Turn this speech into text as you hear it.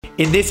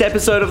In this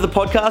episode of the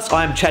podcast,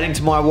 I'm chatting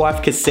to my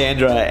wife,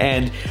 Cassandra,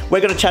 and we're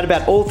going to chat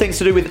about all things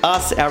to do with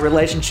us, our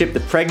relationship, the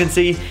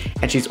pregnancy,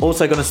 and she's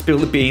also going to spill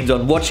the beans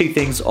on what she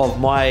thinks of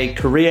my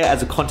career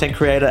as a content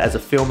creator, as a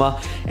filmer,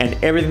 and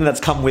everything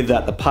that's come with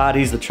that, the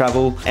parties, the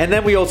travel, and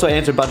then we also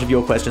answer a bunch of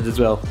your questions as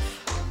well.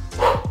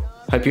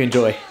 Hope you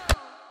enjoy.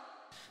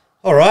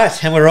 All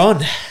right, and we're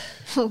on.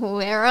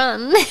 We're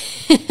on.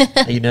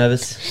 Are you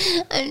nervous?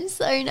 I'm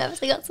so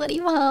nervous. I got sweaty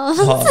palms.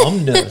 Oh,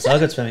 I'm nervous. I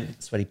got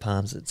sweaty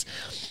palms.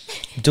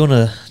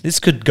 This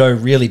could go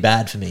really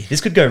bad for me.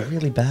 This could go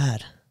really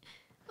bad.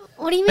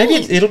 What do you mean?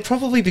 Maybe it'll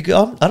probably be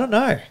good. I don't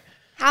know.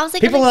 How's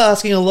it? People are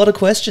asking a lot of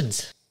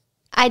questions.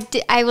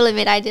 I will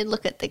admit I did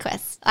look at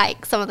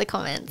some of the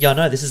comments. Yeah, I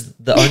know. This is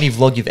the only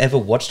vlog you've ever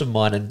watched of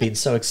mine and been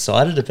so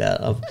excited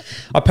about.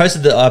 I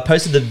posted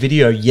the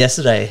video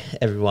yesterday,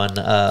 everyone.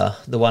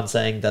 The one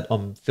saying that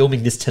I'm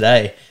filming this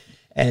today,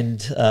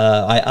 and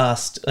I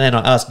asked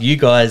you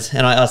guys,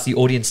 and I asked the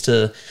audience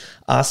to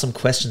ask some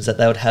questions that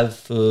they would have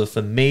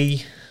for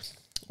me,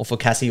 or for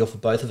Cassie, or for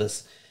both of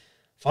us.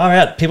 Far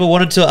out. People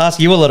wanted to ask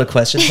you a lot of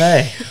questions,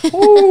 hey?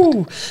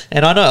 Ooh.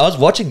 And I know, I was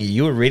watching you.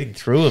 You were reading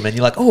through them and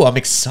you're like, oh, I'm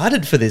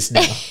excited for this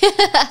now.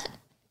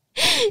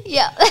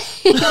 Yeah.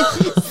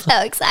 So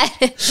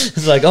excited.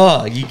 It's like,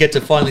 oh, you get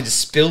to finally just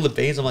spill the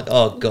beans. I'm like,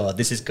 oh, God,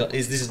 this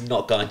is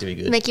not going to be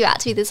good. Make you out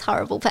to be this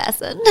horrible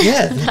person.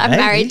 Yeah. that I'm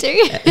married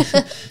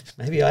to.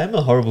 Maybe I am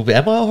a horrible person.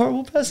 Am I a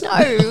horrible person?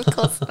 No, of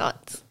course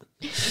not.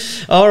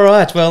 All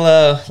right.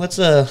 Well,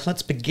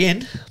 let's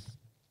begin.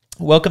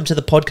 Welcome to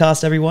the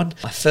podcast, everyone.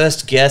 My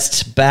first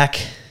guest back.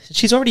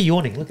 She's already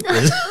yawning. Look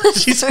at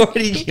this. She's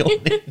already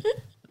yawning.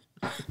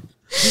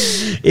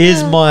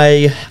 Is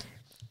my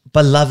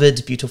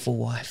beloved, beautiful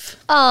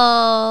wife.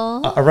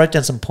 Oh. I wrote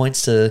down some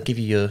points to give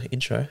you your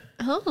intro.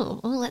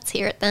 Oh, well, let's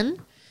hear it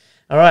then.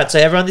 All right. So,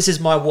 everyone, this is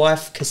my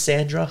wife,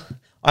 Cassandra.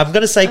 I'm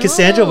going to say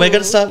Cassandra. We're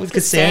going to start with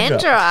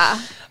Cassandra.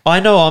 I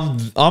know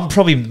I'm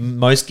probably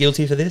most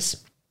guilty for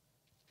this.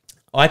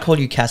 I call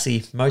you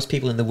Cassie. Most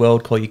people in the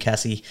world call you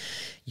Cassie.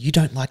 You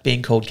don't like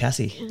being called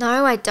Cassie.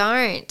 No, I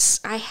don't.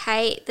 I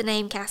hate the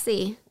name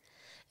Cassie.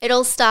 It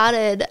all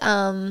started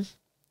back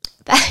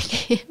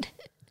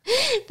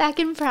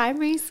in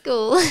primary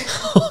school.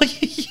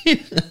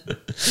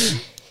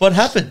 What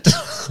happened?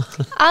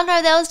 I don't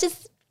know. There was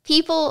just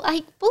people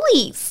like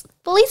bullies.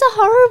 Bullies are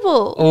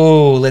horrible.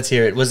 Oh, let's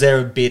hear it. Was there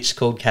a bitch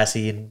called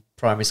Cassie in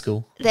primary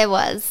school? There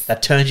was.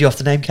 That turned you off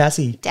the name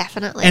Cassie?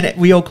 Definitely. And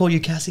we all call you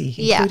Cassie,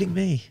 including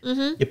me.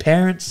 Mm-hmm. Your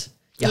parents,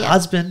 your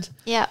husband.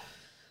 Yeah.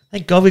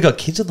 Thank God we got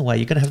kids on the way.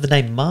 You're going to have the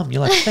name Mum. You're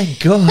like, thank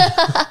God.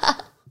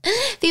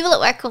 People at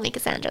work call me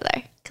Cassandra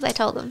though, because I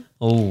told them.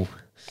 Oh.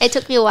 It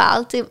took me a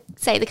while to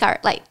say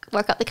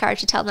work up the courage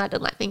to tell them I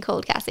don't like being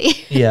called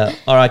Cassie. Yeah.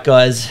 All right,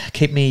 guys.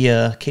 Keep me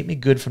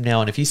good from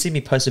now on. If you see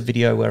me post a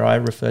video where I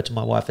refer to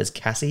my wife as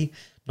Cassie,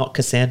 not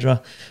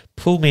Cassandra,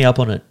 pull me up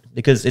on it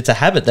because it's a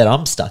habit that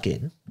I'm stuck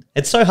in.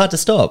 It's so hard to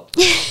stop.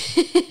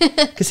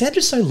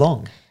 Cassandra's so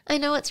long. I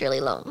know it's really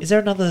long. Is there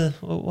another?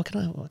 What can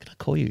I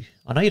call you?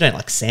 I know you don't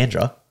like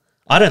Sandra.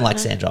 I don't like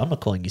Sandra. I'm not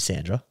calling you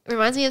Sandra. It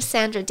reminds me of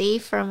Sandra Dee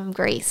from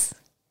Grease.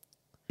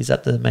 Is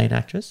that the main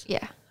actress?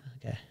 Yeah.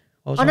 Okay.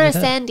 Oh no,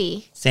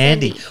 Sandy.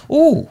 Sandy.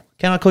 Ooh,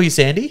 can I call you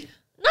Sandy?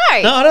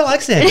 No. No, I don't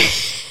like Sandy.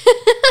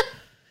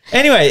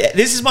 Anyway,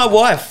 this is my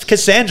wife,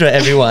 Cassandra,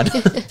 everyone.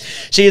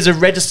 She is a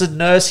registered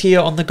nurse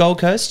here on the Gold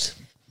Coast.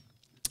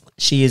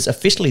 She is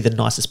officially the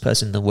nicest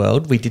person in the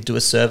world. We did do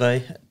a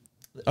survey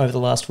over the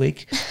last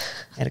week,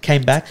 and it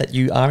came back that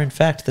you are, in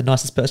fact, the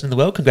nicest person in the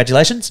world.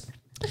 Congratulations.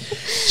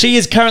 She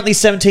is currently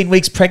 17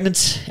 weeks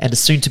pregnant and a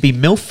soon-to-be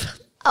MILF.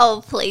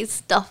 Oh, please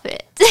stop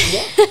it.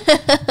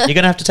 You're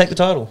going to have to take the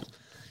title.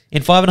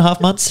 In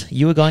 5.5 months,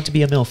 you are going to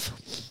be a MILF.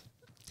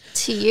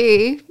 To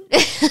you.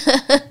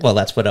 Well,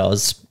 that's what I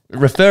was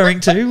referring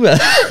to.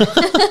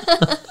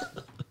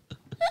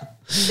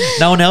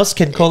 No one else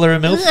can call her a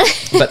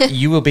MILF, but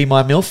you will be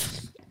my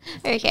MILF.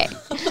 Okay,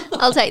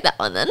 I'll take that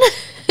one then.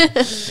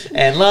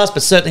 And last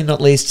but certainly not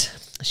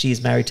least, she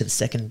is married to the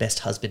second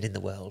best husband in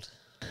the world.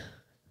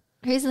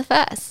 Who's the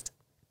first?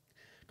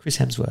 Chris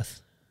Hemsworth.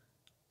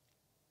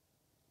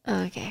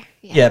 Oh, okay.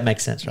 Yeah, it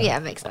makes sense, right? Yeah,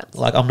 it makes sense.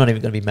 Like, I'm not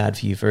even going to be mad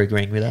for you for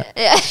agreeing with that.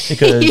 Yeah.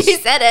 Because you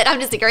said it. I'm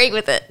just agreeing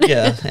with it.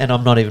 Yeah, and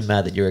I'm not even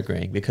mad that you're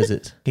agreeing because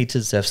he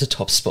deserves a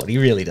top spot. He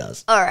really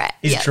does. All right.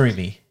 He's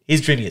dreamy. He's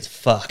dreamy as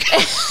fuck.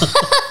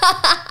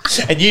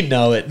 And you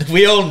know it.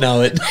 We all know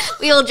it.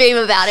 We all dream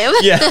about him.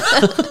 Yeah.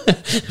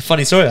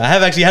 Funny story. I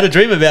have actually had a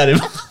dream about him.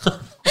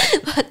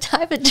 What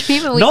type of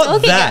dream are we Not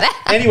talking that.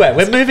 about? Anyway,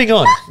 we're moving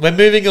on.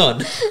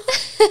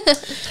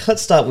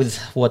 Let's start with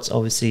what's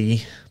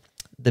obviously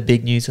the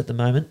big news at the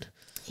moment.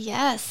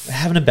 Yes. We're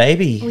having a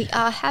baby. We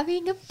are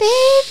having a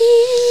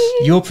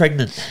baby. You're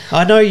pregnant.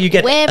 I know you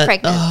get... We're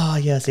pregnant. Oh,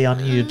 yeah. See, I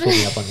knew you'd pull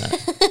me up on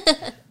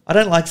that. I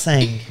don't like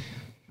saying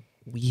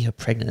we are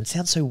pregnant. It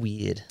sounds so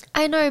weird.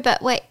 I know,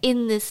 but we're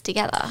in this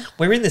together.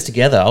 We're in this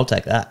together. I'll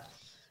take that.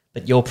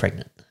 But you're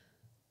pregnant.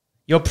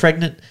 You're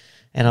pregnant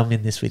and I'm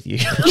in this with you.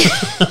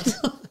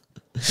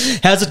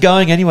 How's it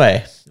going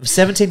anyway?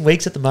 17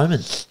 weeks at the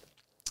moment.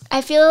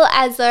 I feel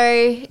as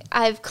though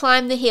I've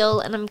climbed the hill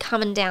and I'm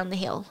coming down the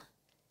hill.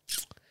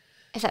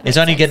 If that makes It's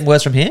only sense. getting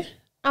worse from here?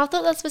 I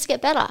thought that's supposed to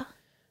get better.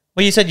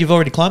 Well, you said you've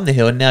already climbed the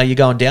hill and now you're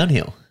going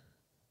downhill.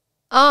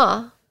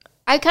 Oh,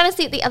 I kind of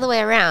see it the other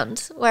way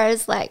around.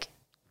 Whereas, like,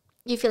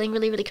 you're feeling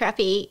really, really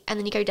crappy, and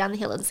then you go down the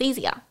hill and it's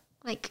easier.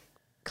 Like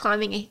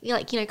climbing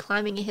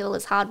a hill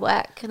is hard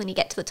work, and then you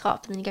get to the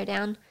top, and then you go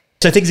down.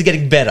 So things are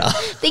getting better.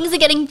 Things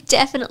are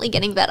definitely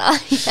getting better.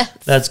 Yes.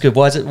 That's good.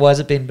 Why has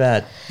it been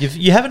bad?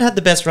 You haven't had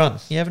the best run.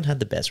 You haven't had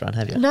the best run,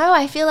 have you? No,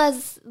 I feel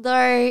as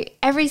though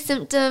every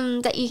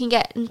symptom that you can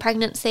get in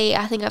pregnancy,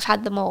 I think I've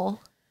had them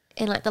all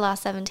in like the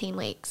last 17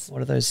 weeks.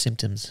 What are those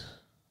symptoms?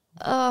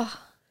 Oh,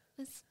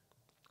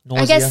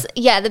 Nausea? I guess,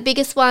 yeah, the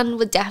biggest one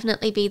would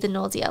definitely be the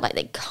nausea, like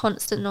the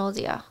constant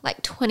nausea,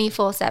 like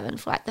 24/7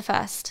 for like the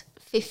first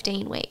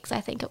 15 weeks, I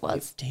think it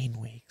was.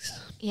 15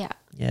 weeks. Yeah.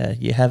 Yeah,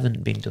 you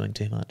haven't been doing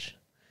too much.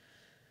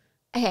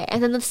 Okay,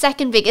 and then the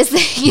second biggest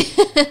thing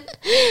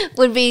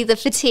would be the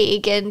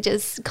fatigue and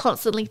just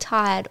constantly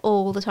tired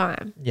all the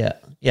time. Yeah,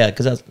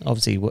 because that's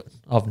obviously what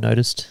I've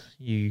noticed.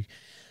 You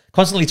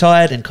constantly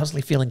tired and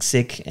constantly feeling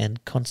sick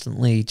and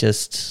constantly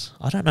just,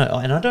 I don't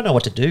know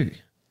what to do.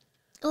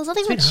 Well, there's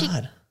nothing It's been much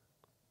hard.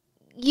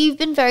 you've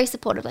been very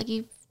supportive. Like,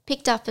 you've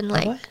picked up and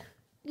like Have I?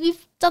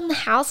 you've done the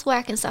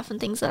housework and stuff and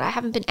things that I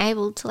haven't been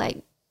able to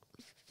like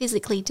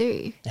physically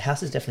do. The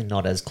house is definitely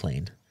not as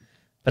clean,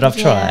 but I've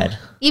Yeah. tried.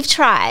 You've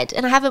tried,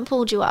 and I haven't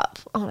pulled you up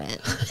on it.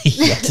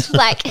 Yet.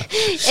 Like,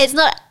 it's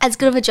not as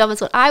good of a job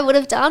as what I would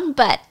have done,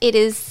 but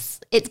it's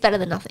better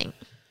than nothing.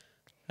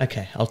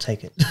 Okay, I'll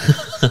take it.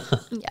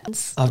 Yeah,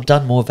 I've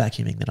done more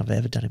vacuuming than I've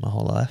ever done in my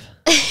whole life.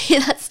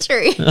 that's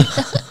true.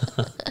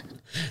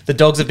 The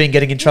dogs have been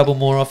getting in trouble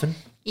more often.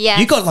 Yeah.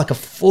 You got like a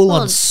full-on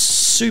Full-on.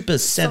 super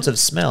sense of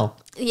smell.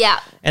 Yeah.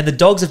 And the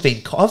dogs have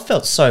been, I've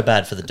felt so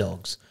bad for the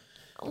dogs.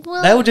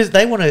 Well,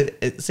 They want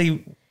to,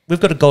 see, we've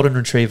got a golden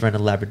retriever and a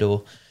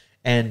Labrador,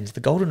 and the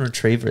golden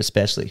retriever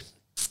especially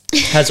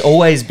has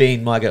always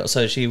been my girl.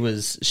 So she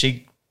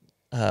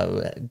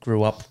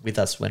grew up with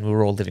us when we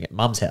were all living at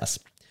Mum's house.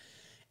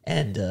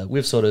 And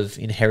we've sort of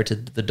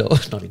inherited the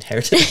dog. Not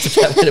inherited, that's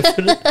a bad way to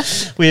put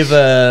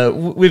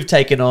it. We've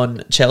taken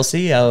on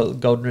Chelsea, our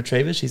golden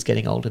retriever. She's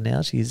getting older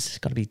now. She's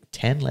going to be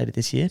 10 later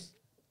this year.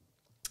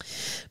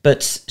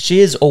 But she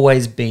has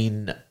always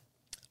been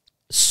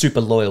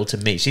super loyal to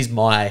me. She's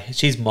my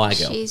girl.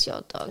 she's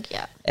your dog,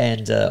 yeah.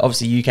 And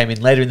obviously you came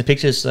in later in the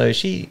picture, so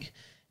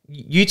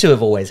you two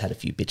have always had a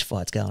few bitch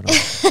fights going on.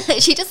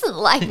 She doesn't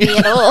like me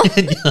at all.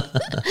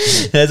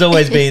 There's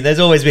always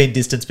been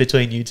distance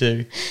between you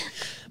two.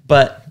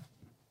 But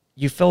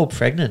you fell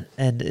pregnant,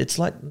 and it's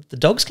like the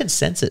dogs can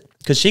sense it,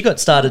 because she got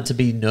started to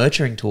be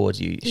nurturing towards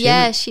you.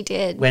 She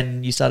did.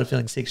 When you started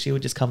feeling sick, she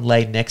would just come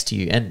lay next to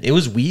you, and it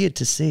was weird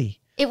to see.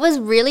 It was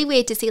really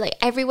weird to see, like,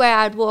 everywhere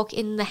I'd walk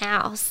in the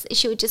house,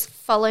 she would just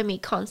follow me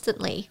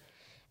constantly.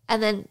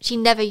 And then she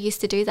never used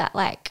to do that.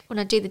 Like, when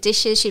I do the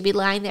dishes, she'd be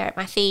lying there at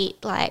my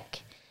feet,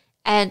 like,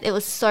 and it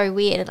was so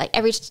weird. Like,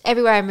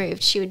 everywhere I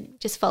moved, she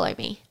would just follow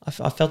me. I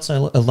felt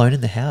so alone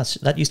in the house.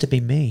 That used to be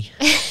me.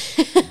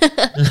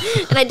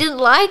 And I didn't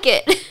like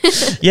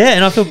it. Yeah,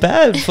 and I feel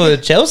bad for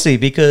Chelsea,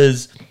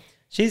 because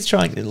she's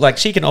trying, like,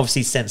 she can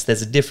obviously sense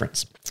there's a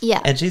difference. Yeah.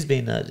 And she's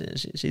been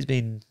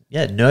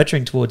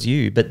nurturing towards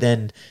you, but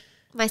then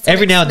My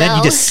every now and then you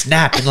smell. just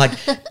snap and like,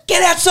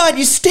 get outside,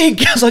 you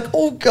stink. I was like,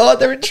 oh God,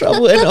 they're in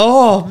trouble. And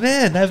oh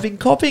man, they've been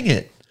copying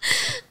it.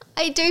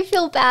 I do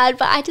feel bad,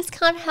 but I just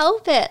can't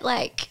help it.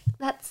 Like,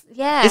 that's,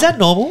 yeah. Is that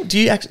normal?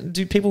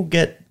 Do people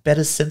get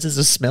better senses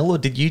of smell, or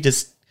did you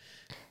just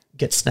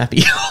get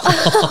snappy?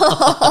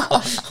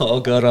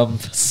 Oh God, I'm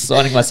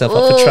signing myself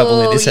up for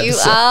trouble in this Ooh,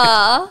 episode. You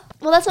are.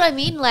 Well, that's what I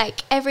mean.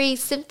 Like, every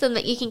symptom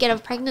that you can get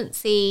of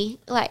pregnancy,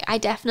 like, I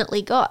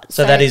definitely got.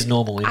 So that is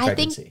normal in I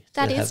pregnancy. think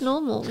that to is have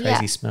normal. Crazy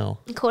Yeah. smell.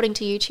 According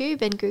to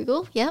YouTube and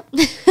Google. Yep.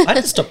 I had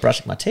to stop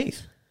brushing my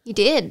teeth You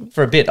did.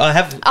 for a bit. I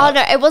have. Oh,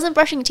 no, it wasn't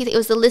brushing your teeth. It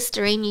was the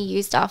Listerine you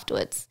used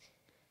afterwards.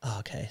 Oh,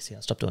 okay. See,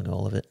 I stopped doing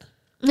all of it.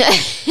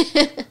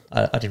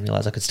 I didn't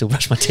realize I could still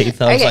brush my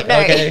teeth. I was Okay, like, no.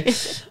 okay,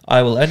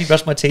 I will only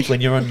brush my teeth when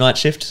you're on night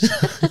shift.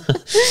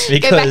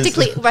 Go back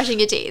to brushing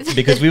your teeth.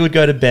 because we would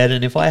go to bed,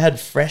 and if I had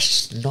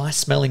fresh, nice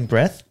smelling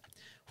breath,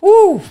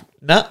 whoo,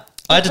 nah,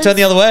 I had to turn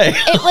the other way.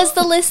 It was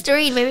the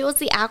Listerine. Maybe it was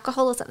the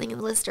alcohol or something in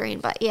the Listerine.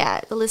 But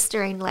yeah, the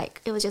Listerine, like,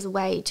 it was just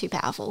way too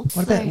powerful.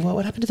 What So, about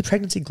what happened to the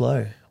pregnancy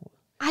glow?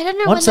 I don't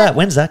know. What's when that?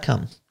 When's that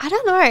come? I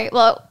don't know.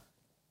 Well,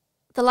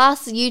 the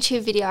last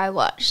YouTube video I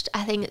watched,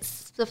 I think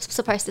it's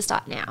supposed to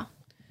start now.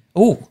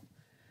 Oh,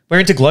 we're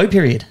into glow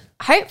period.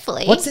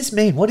 Hopefully. What's this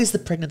mean? What is the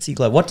pregnancy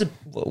glow?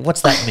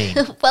 What's that mean?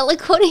 Well,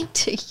 according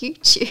to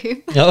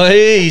YouTube. Oh,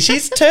 hey,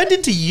 she's turned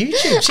into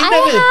YouTube.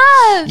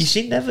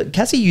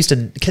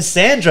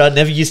 Cassandra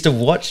never used to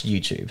watch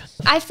YouTube.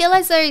 I feel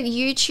as though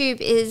YouTube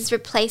is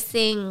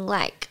replacing,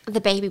 like,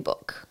 the baby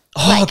book.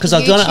 Oh, Like, because I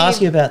was going to YouTube-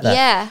 ask you about that.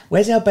 Yeah.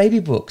 Where's our baby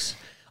books?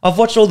 I've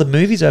watched all the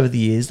movies over the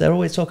years. They're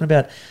always talking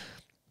about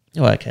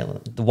Oh, okay.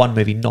 Well, the one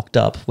movie Knocked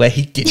Up where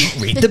he didn't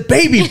read the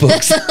baby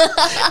books.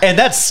 And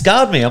that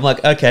scarred me. I'm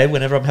like, okay,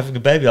 whenever I'm having a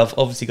baby, I've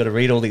obviously got to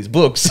read all these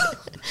books.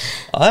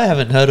 I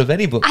haven't heard of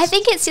any books. I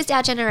think it's just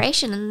our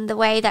generation and the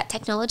way that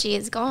technology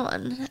has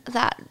gone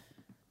that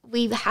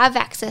we have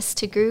access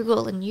to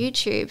Google and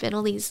YouTube and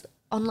all these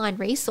online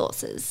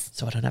resources.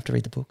 So I don't have to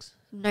read the books.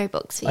 No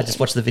books for I you. just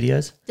watch the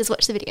videos. Just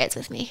watch the videos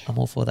with me. I'm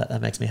all for that. That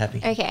makes me happy.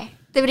 Okay.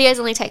 The videos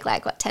only take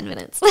 10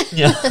 minutes.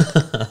 Yeah.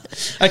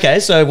 Okay,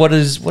 so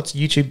what's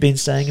YouTube been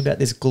saying about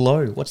this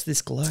glow? What's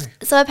this glow?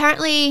 So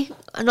apparently,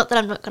 not that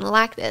I'm not going to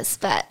like this,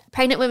 but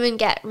pregnant women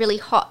get really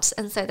hot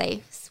and so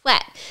they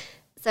sweat.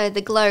 So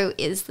the glow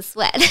is the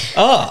sweat.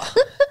 Oh.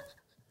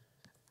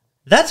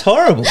 That's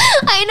horrible.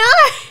 I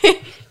know.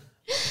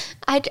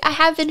 I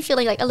have been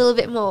feeling a little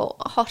bit more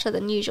hotter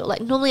than usual.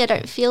 Normally I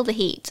don't feel the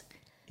heat.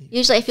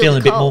 Usually I feel Feeling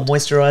a the bit more cold.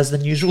 moisturized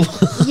than usual.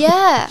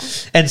 Yeah.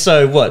 And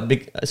so what?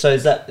 So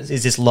is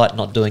this light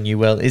not doing you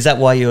well? Is that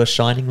why you're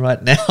shining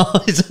right now?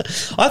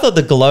 I thought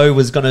the glow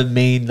was going to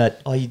mean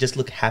that you just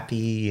look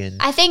happy and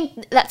I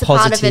think that's a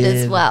part of it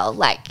as Positive.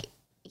 well.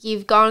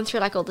 You've gone through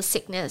all the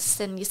sickness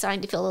and you're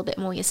starting to feel a little bit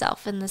more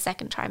yourself in the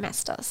second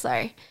trimester.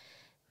 So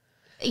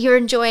you're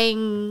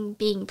enjoying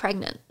being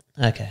pregnant.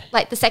 okay.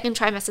 The second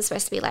trimester is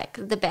supposed to be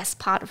the best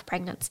part of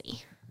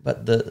pregnancy.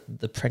 But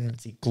the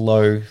pregnancy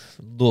glow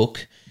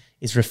look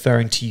is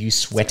referring to you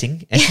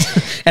sweating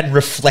and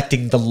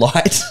reflecting the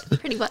light.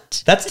 Pretty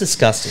much. That's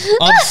disgusting.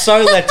 I'm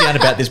so let down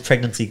about this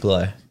pregnancy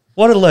glow.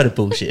 What a load of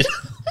bullshit.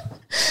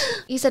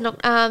 You said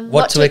not,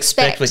 What to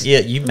expect. But yeah,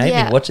 you made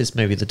Yeah. me watch this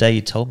movie the day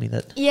you told me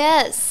that.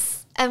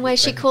 Yes. And where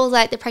she calls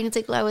the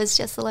pregnancy glow is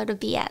just a load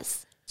of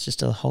BS. It's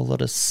just a whole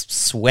lot of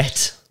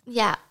sweat,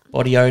 Yeah.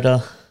 body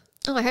odor.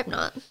 Oh, I hope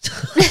not.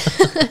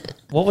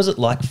 What was it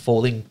like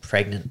falling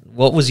pregnant?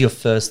 What was your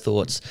first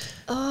thoughts?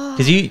 Oh.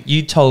 Because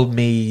you told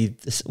me,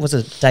 was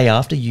it day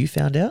after you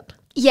found out?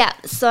 Yeah,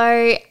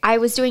 so I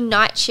was doing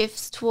night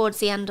shifts towards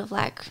the end of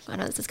I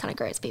know this is kind of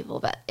gross, people,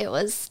 but it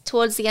was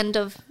towards the end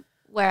of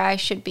where I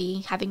should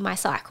be having my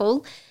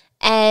cycle.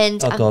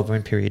 And Oh, God, we're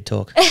in period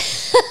talk.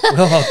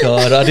 Oh,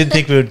 God, I didn't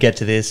think we would get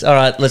to this. All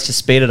right, let's just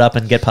speed it up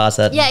and get past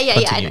that. yeah.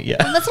 Continue.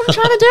 And that's what I'm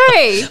trying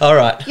to do. All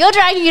right. You're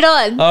dragging it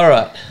on. All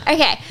right.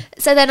 Okay,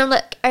 so then I'm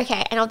like,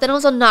 okay, and then I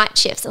was on night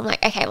shifts. I'm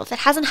like, okay, well, if it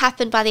hasn't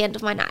happened by the end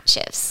of my night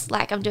shifts,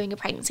 I'm doing a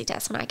pregnancy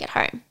test when I get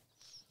home.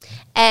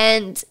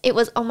 And it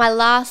was on my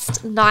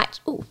last night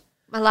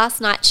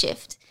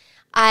shift.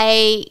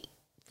 For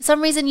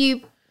some reason,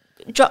 you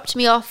dropped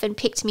me off and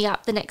picked me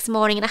up the next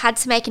morning, and I had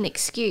to make an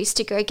excuse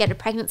to go get a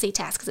pregnancy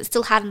test because it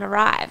still hadn't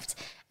arrived.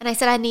 And I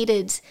said I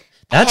needed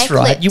That's hair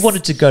right. clips. You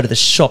wanted to go to the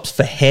shops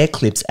for hair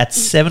clips at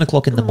 7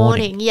 o'clock in the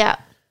morning. Yeah,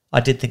 I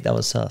did think that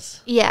was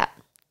sus. yeah.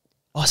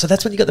 Oh, so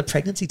that's when you got the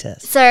pregnancy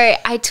test. So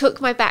I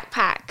took my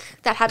backpack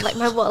that had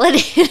my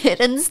wallet in it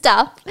and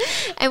stuff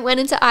and went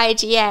into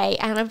IGA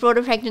and I brought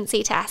a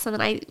pregnancy test and then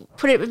I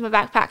put it in my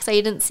backpack so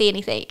you didn't see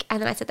anything. And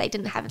then I said they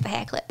didn't have the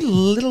hair clip.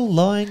 Little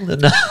lying.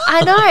 No.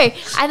 I know.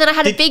 And then I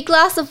had a big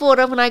glass of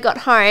water when I got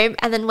home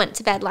and then went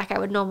to bed like I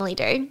would normally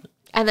do.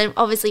 And then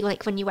obviously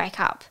when you wake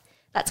up,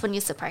 that's when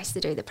you're supposed to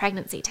do the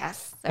pregnancy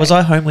test. So, Was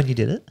I home when you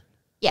did it?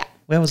 yeah.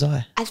 Where was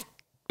I? I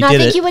did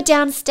think it? you were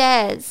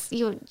downstairs.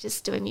 You were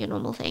just doing your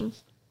normal thing.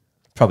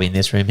 Probably in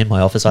this room, in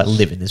my office. I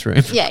live in this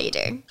room. Yeah, you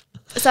do.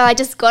 So I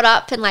just got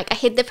up and I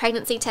hid the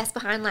pregnancy test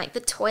behind the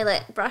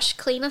toilet brush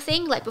cleaner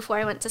thing before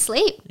I went to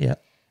sleep. Yeah.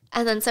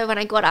 And then so when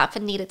I got up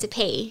and needed to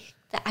pee,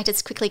 I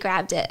just quickly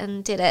grabbed it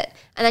and did it.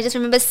 And I just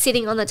remember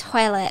sitting on the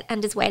toilet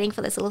and just waiting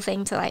for this little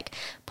thing to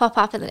pop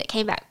up and then it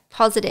came back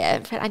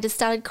positive and I just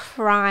started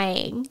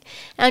crying.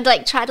 And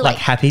I'd try to Like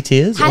happy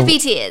tears? happy or-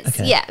 tears.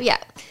 Okay. Yeah.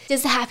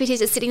 Just the happy tears,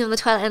 just sitting on the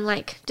toilet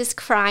and just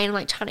crying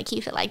and trying to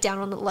keep it down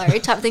on the low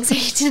type of thing so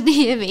you didn't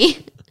hear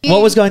me.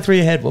 What was going through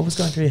your head? What was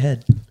going through your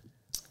head?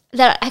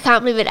 That I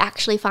can't believe it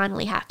actually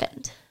finally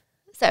happened.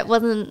 So it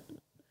wasn't,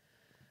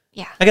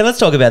 yeah. Okay, let's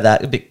talk about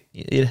that.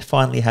 It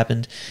finally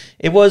happened.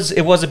 It was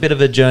a bit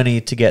of a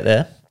journey to get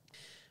there.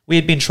 We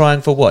had been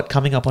trying for what?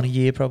 Coming up on a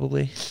year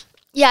probably?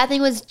 Yeah, I think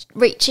it was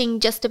reaching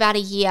just about a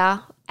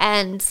year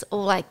and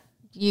all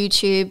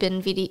YouTube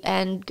and video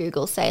and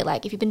Google say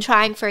if you've been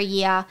trying for a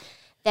year,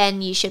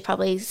 then you should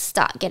probably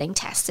start getting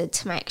tested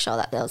to make sure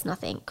that there was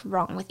nothing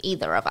wrong with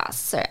either of us.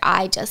 So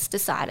I just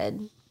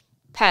decided,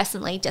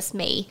 personally, just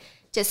me,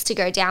 just to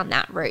go down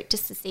that route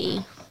just to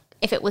see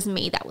if it was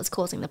me that was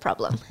causing the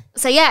problem.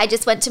 So yeah, I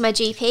just went to my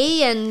GP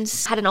and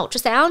had an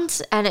ultrasound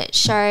and it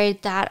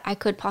showed that I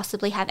could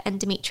possibly have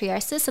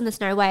endometriosis and there's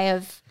no way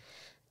of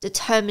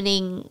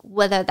determining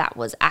whether that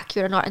was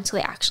accurate or not until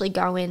they actually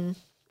go in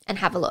and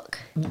have a look.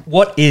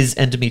 What is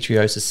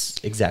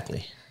endometriosis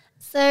exactly?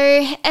 So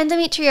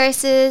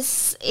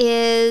endometriosis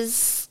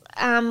is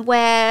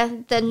where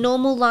the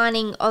normal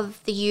lining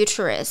of the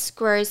uterus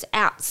grows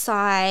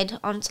outside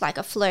onto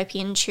a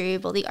fallopian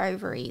tube or the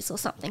ovaries or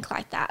something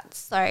like that.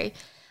 So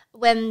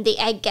when the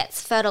egg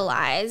gets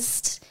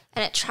fertilized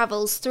and it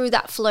travels through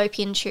that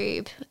fallopian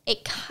tube,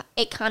 it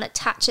can't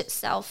attach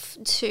itself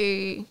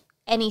to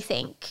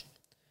anything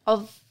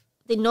of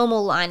the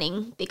normal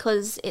lining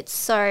because it's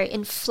so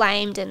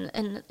inflamed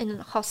and in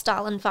a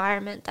hostile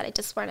environment that it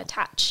just won't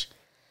attach.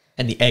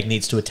 And the egg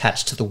needs to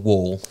attach to the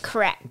wall.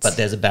 Correct. But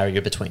there's a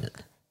barrier between it.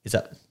 Is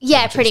that?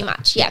 Yeah, pretty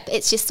much. Yeah,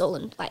 it's just all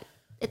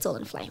it's all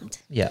inflamed.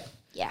 Yeah.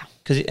 Yeah.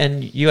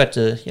 And you had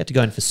to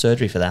go in for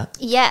surgery for that.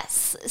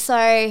 Yes. So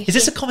is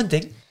this a common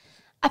thing?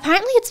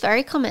 Apparently, it's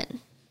very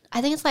common.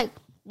 I think it's like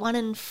 1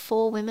 in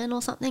 4 women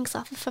or something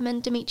suffer from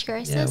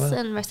endometriosis,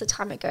 and most of the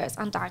time it goes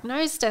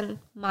undiagnosed. And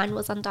mine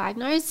was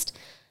undiagnosed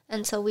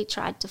until we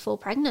tried to fall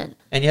pregnant.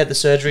 And you had the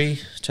surgery.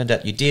 Turned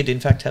out you did, in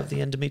fact, have the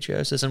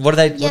endometriosis. And what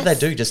did they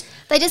do?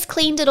 They just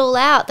cleaned it all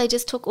out. They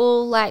just took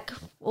all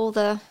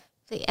the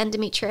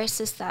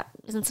endometriosis that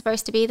isn't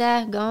supposed to be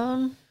there,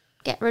 gone,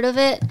 get rid of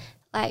it.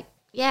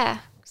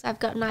 So I've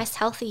got a nice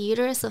healthy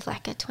uterus of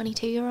like a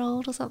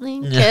 22-year-old or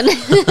something. Yeah.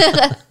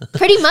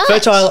 Pretty much.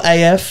 Fertile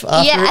AF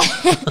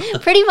after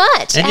it. Pretty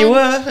much. And you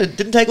were. It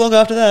didn't take long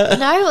after that.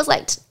 No, it was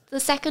like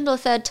the second or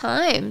third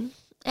time.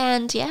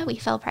 And yeah, we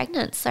fell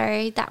pregnant.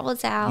 So that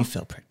was our... You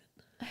fell pregnant.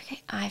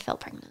 Okay, I fell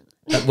pregnant.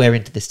 But we're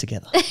into this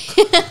together.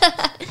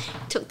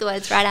 Took the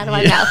words right out of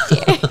my mouth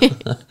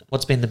here.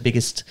 What's been the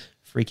biggest,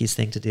 freakiest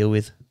thing to deal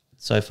with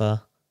so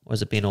far? Or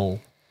has it been all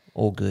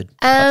good?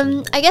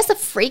 I guess the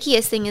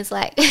freakiest thing is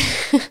like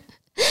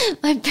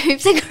my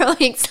boobs are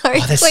growing so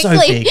quickly. They're so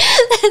big.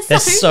 They're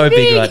so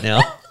big right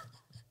now.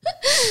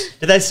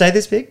 Did they stay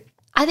this big?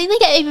 I think they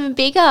get even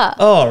bigger.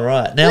 Oh,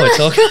 right. Now we're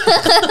talking.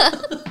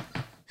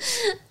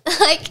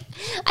 Like,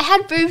 I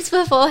had boobs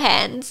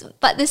beforehand,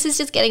 but this is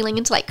just getting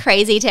into like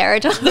crazy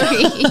territory.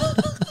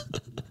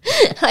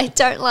 I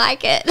don't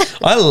like it.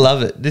 I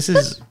love it. This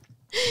is...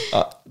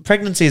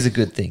 pregnancy is a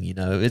good thing, you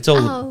know. It's all.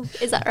 Oh,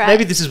 is that right?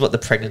 Maybe this is what the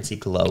pregnancy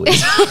glow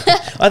is.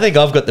 I think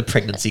I've got the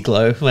pregnancy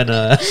glow when.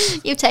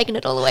 You've taken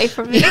it all away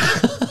from me.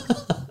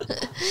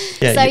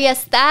 Yeah,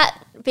 yes, that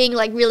being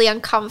like really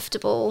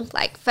uncomfortable.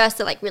 Like first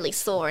they're like really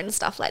sore and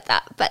stuff like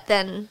that, but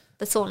then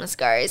the soreness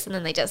goes, and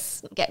then they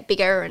just get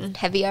bigger and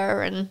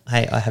heavier. And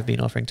hey, I have been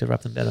offering to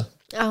rub them better.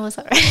 Oh, is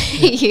that right?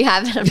 You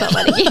have, and I'm not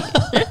letting you.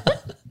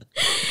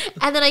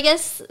 And then I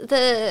guess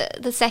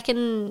the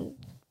second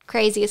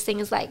craziest thing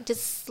is like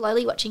just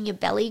slowly watching your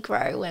belly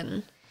grow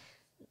and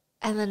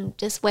then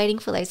just waiting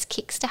for those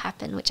kicks to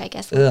happen, which I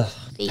guess will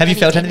be Have you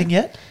felt anything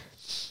yet?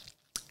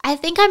 I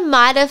think I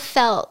might have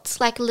felt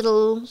like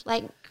little,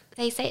 like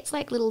they say it's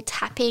like little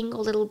tapping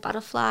or little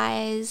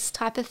butterflies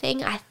type of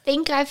thing. I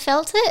think I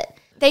felt it.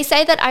 They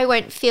say that I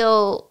won't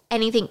feel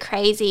anything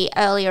crazy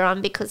earlier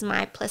on because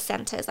my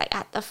placenta is like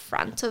at the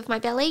front of my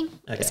belly.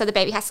 Okay. So the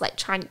baby has to like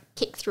try and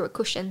kick through a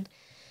cushion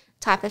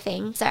type of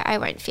thing. So I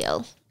won't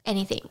feel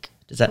anything.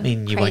 Does that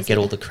mean you won't get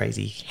all the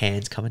crazy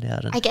hands coming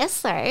out? I guess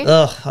so.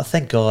 Oh,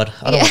 thank God.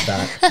 I don't want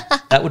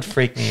that. That would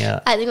freak me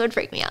out. I think it would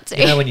freak me out too.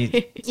 You know when you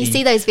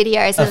see those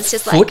videos and it's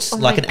just foot,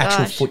 like, an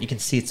actual foot, you can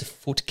see it's a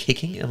foot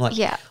kicking. I'm like,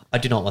 yeah. I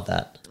do not want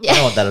that. Yeah. I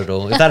don't want that at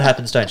all. If that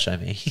happens, don't show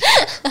me.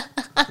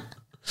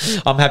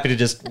 I'm happy to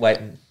just wait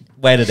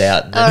it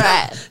out and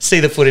then see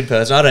the foot in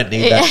person. I don't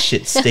need that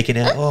shit sticking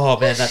out. Oh,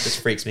 man, that just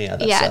freaks me out.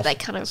 That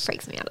kind of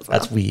freaks me out as well.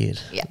 That's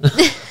weird. Yeah.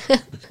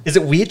 Is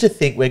it weird to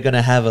think we're going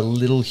to have a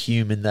little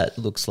human that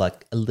looks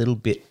like a little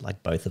bit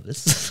like both of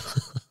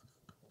us?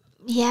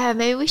 Yeah,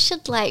 maybe we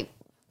should like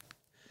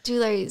do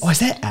those. Oh, is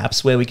there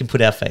apps where we can put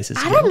our faces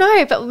I don't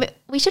know, but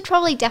we should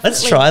probably definitely.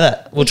 Let's try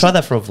that. We'll try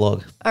that for a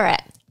vlog. All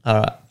right.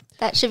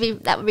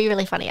 That would be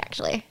really funny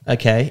actually.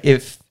 Okay.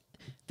 If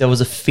there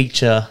was a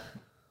feature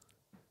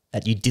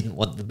that you didn't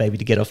want the baby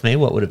to get off me,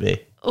 what would it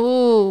be?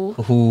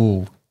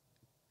 Ooh.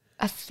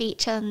 A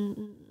feature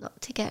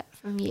not to get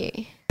from you.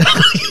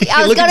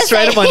 You're looking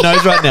straight at my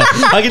nose right now.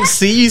 I can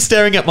see you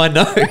staring at my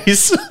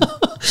nose.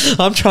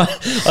 I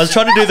was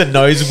trying to do the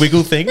nose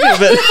wiggle thing,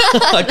 but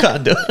I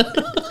can't do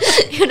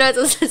it. Your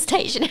nose is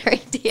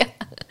stationary, dear.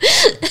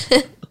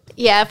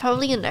 Yeah,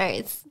 probably your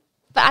nose.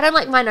 But I don't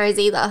like my nose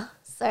either,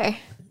 so.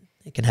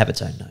 It can have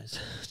its own nose.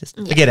 Just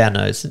forget our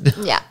nose.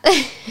 Yeah.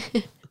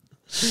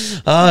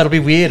 Oh, it'll be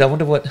weird. I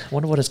wonder what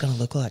it's going to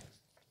look like.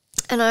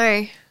 I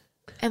know.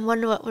 And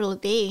wonder what will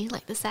it be,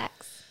 like the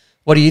sex.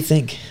 What do you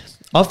think?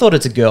 I've thought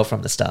it's a girl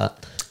from the start.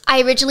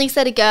 I originally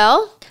said a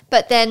girl,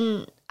 but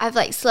then I've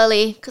like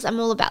slowly, because I'm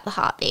all about the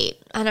heartbeat.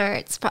 I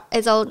know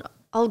it's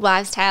old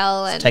wives'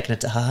 tale. And taking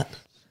it to heart.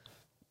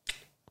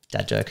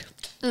 Dad joke.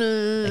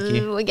 Thank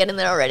you. We're getting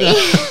there already. Do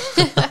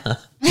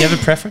you have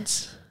a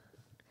preference?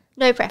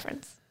 No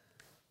preference.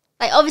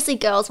 Like obviously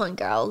girls want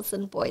girls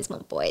and boys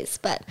want boys,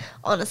 but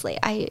honestly,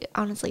 I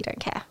honestly don't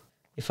care.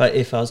 If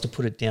I was to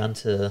put it down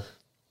to,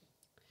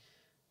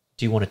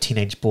 do you want a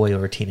teenage boy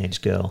or a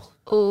teenage girl?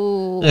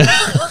 Ooh.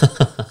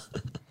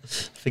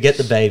 Forget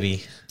the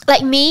baby.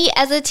 Like me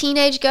as a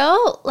teenage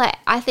girl, like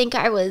I think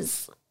I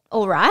was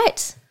all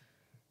right.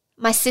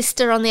 My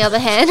sister, on the other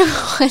hand,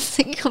 was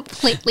a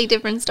completely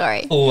different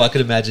story. Oh, I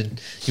could imagine.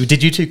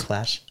 Did you two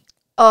clash?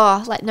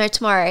 Oh, like no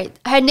tomorrow.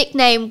 Her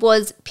nickname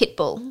was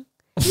Pitbull.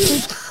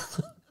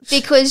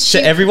 Because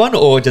to everyone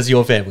or just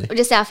your family?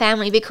 Just our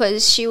family,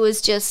 because she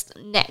was just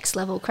next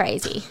level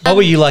crazy. What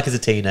were you like as a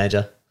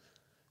teenager?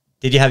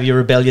 Did you have your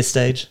rebellious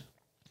stage?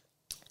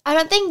 I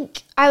don't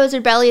think I was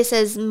rebellious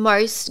as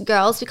most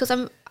girls because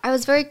I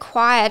was very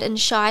quiet and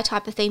shy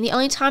type of thing. The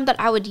only time that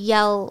I would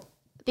yell,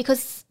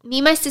 because me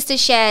and my sister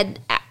shared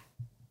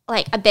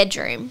like a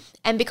bedroom,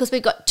 and because we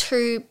got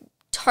two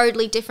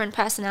totally different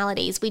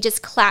personalities, we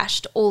just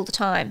clashed all the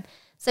time.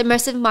 So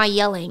most of my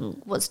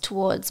yelling was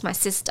towards my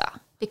sister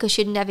because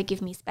she'd never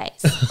give me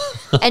space.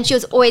 And she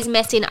was always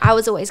messy and I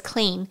was always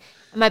clean.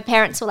 And my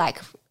parents were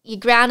like, you're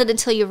grounded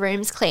until your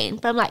room's clean.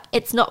 But I'm like,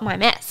 it's not my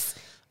mess.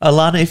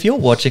 Alana, if you're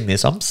watching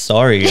this, I'm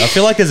sorry. I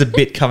feel like there's a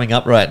bit coming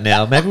up right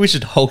now. Maybe we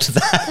should halt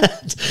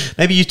that.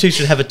 Maybe you two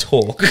should have a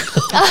talk.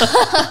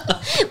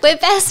 We're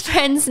best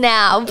friends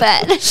now,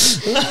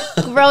 but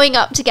growing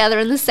up together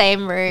in the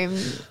same room.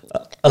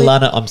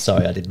 Alana, I'm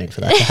sorry. I didn't mean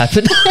for that to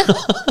happen.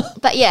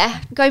 But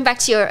yeah, going back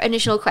to your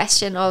initial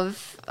question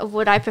of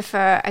would I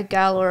prefer a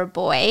girl or a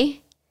boy,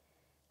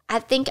 I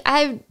think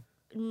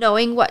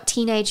knowing what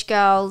teenage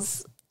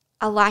girls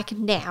are like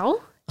now.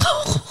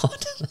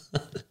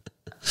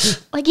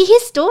 Like, you hear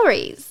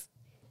stories.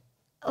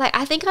 Like,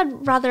 I think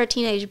I'd rather a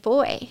teenage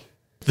boy.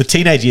 The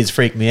teenage years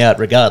freak me out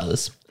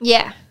regardless.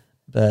 Yeah.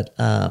 But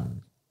I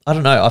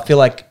don't know. I feel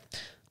like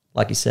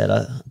you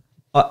said,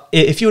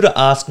 if you were to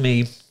ask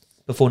me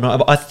before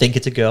night, I think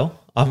it's a girl.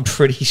 I'm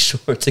pretty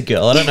sure it's a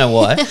girl. I don't know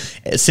why.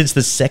 Since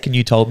the second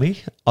you told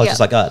me, I was just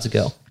like, it's a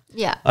girl.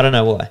 Yeah. I don't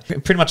know why.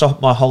 Pretty much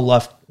my whole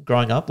life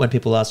growing up, when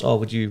people asked,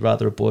 would you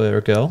rather a boy or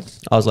a girl?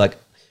 I was like,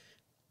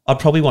 I'd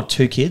probably want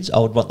two kids. I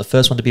would want the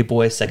first one to be a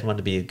boy, second one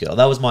to be a girl.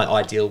 That was my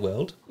ideal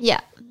world.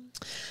 Yeah.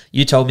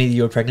 You told me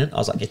you were pregnant. I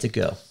was like, it's a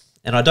girl.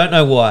 And I don't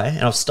know why,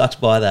 and I've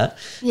stuck by that.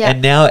 Yeah.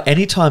 And now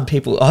anytime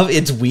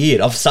it's weird.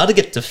 I've started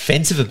to get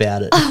defensive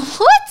about it.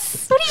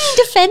 What? What do you mean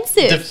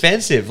defensive?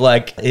 Defensive.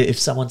 Like, if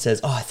someone says,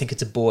 I think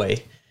it's a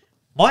boy,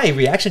 my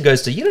reaction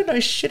goes to, you don't know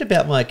shit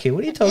about my kid.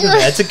 What are you talking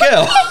about? It's a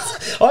girl.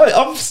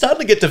 I'm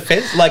starting to get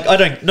defensive. Like, I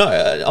don't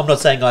know. I'm not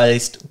saying I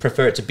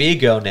prefer it to be a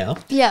girl now.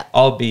 Yeah.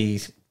 I'll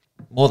be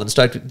more than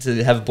stoked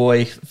to have a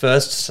boy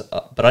first,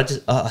 but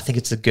I think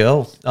it's a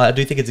girl. I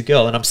do think it's a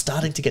girl, and I'm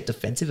starting to get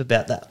defensive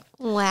about that.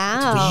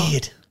 Wow. It's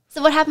weird.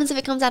 So what happens if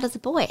it comes out as a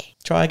boy?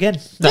 Try again.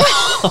 No,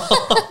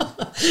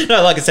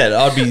 no, like I said,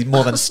 I'd be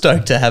more than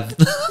stoked to have.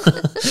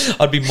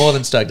 I'd be more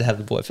than stoked to have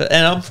the boy first,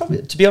 and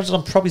to be honest,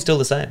 I'm probably still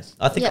the same.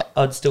 I think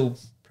I'd still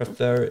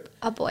prefer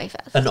a boy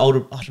first. An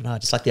older. I don't know. I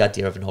just like the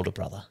idea of an older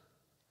brother.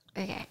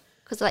 Okay,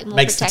 because like more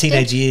makes protected? the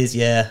teenage years.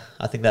 Yeah,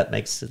 I think that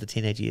makes the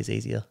teenage years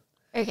easier.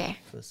 Okay.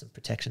 For some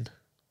protection.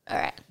 All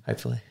right.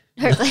 Hopefully.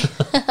 Hopefully.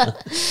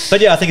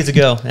 But yeah, I think it's a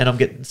girl, and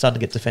I'm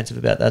starting to get defensive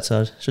about that, so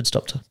I should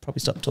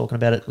probably stop talking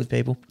about it with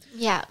people.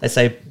 Yeah. They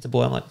say it's a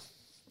boy, I'm like,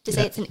 to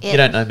say it's an it. You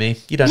don't know me.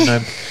 You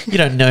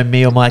don't know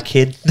me or my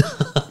kid.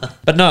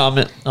 But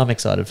no, I'm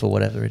excited for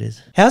whatever it is.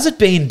 How's it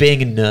been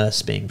being a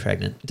nurse, being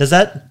pregnant? Does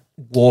that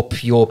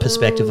warp your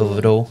perspective of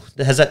it all?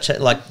 Has that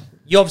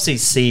you obviously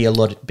see a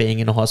lot being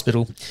in a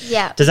hospital.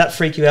 Yeah. Does that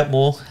freak you out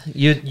more?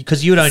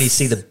 Because you would only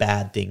see the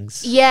bad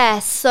things. Yeah.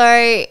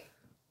 So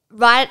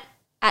right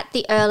at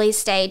the early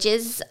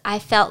stages, I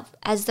felt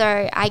as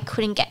though I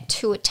couldn't get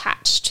too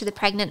attached to the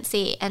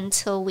pregnancy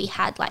until we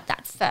had like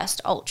that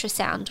first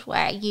ultrasound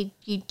where you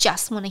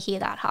just want to hear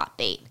that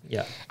heartbeat.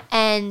 Yeah.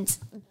 And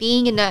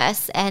being a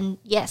nurse and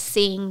yes,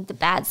 seeing the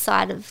bad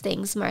side of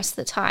things most of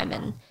the time.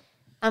 And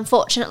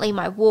unfortunately,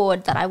 my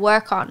ward that I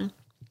work on,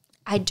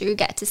 I do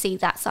get to see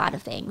that side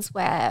of things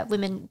where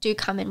women do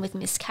come in with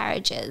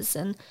miscarriages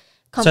and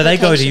so they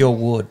go to your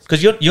ward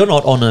because you're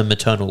not on a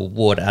maternal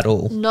ward at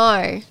all.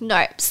 No.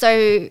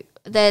 So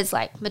there's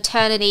like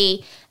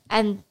maternity,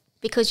 and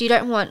because you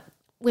don't want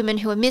women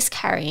who are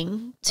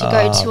miscarrying to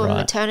go to a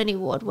maternity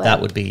ward where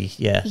that would be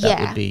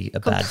would be a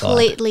bad vibe.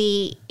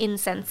 Completely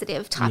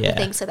insensitive type of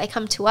thing. So they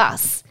come to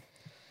us.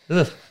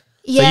 Ugh.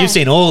 Yeah. So you've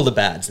seen all the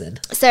bads then.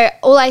 So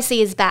all I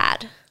see is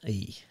bad.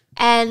 Eey.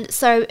 And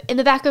so in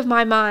the back of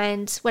my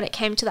mind, when it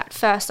came to that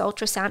first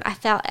ultrasound, I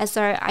felt as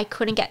though I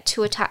couldn't get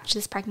too attached to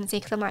this pregnancy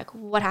because I'm like,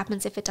 what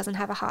happens if it doesn't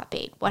have a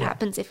heartbeat? What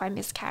happens if I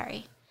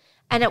miscarry?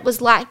 And it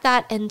was like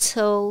that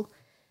until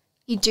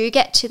you do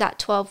get to that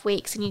 12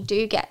 weeks and you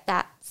do get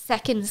that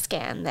second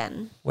scan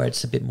then. Where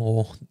it's a bit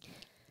more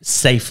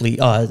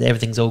safely,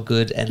 everything's all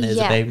good and there's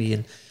a baby.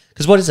 And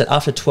because what is it?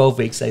 After 12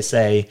 weeks, they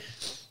say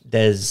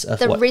there's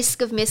the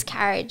risk of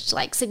miscarriage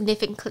like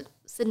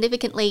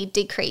significantly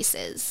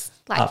decreases.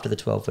 Like after the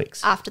 12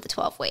 weeks. After the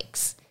 12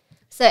 weeks.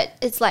 So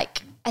it's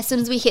like as soon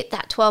as we hit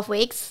that 12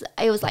 weeks,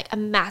 it was like a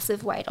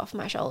massive weight off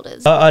my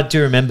shoulders. I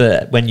do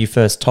remember when you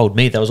first told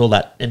me there was all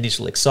that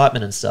initial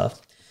excitement and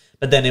stuff.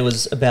 But then it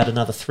was about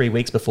another 3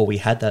 weeks before we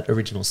had that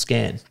original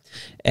scan.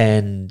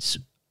 And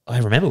I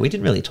remember we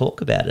didn't really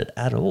talk about it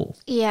at all.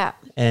 Yeah.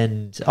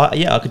 And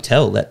I could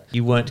tell that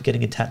you weren't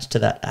getting attached to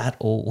that at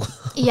all.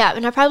 Yeah,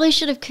 and I probably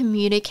should have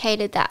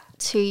communicated that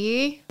to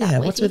you.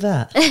 What's with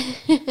that?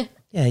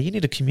 Yeah, you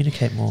need to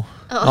communicate more.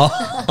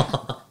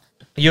 Oh.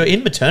 You're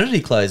in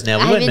maternity clothes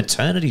now. We went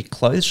maternity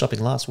clothes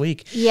shopping last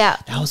week. Yeah.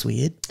 That was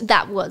weird.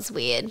 That was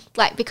weird.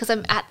 Like, because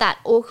I'm at that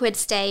awkward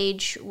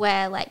stage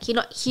where, like, you're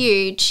not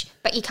huge,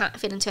 but you can't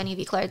fit into any of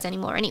your clothes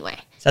anymore anyway.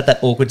 It's at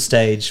that awkward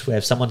stage where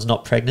if someone's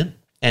not pregnant,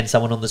 and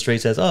someone on the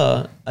street says,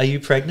 "Oh, are you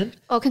pregnant?"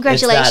 Oh,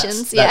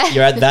 congratulations. Yeah.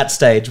 You're at that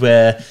stage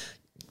where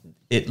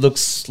it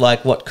looks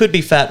like what could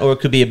be fat or it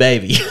could be a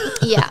baby.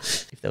 Yeah.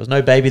 If there was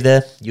no baby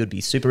there, you'd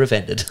be super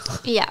offended.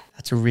 Yeah.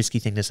 That's a risky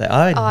thing to say.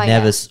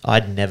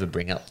 I'd never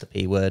bring up the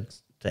P word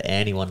to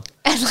anyone.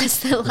 Unless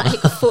they're like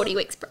 40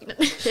 weeks pregnant.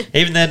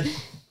 Even then,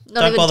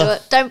 Not don't even bother. do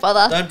it. Don't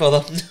bother. Don't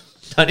bother.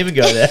 Don't even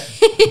go there.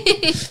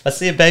 I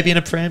see a baby in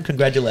a pram.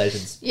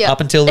 Congratulations. Yeah.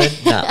 Up until then,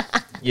 nah,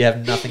 you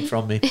have nothing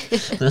from me.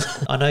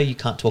 I know you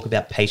can't talk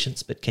about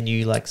patients, but can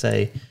you like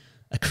say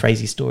a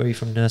crazy story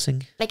from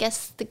nursing? I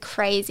guess the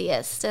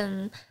craziest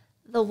and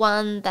the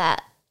one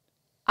that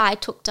I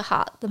took to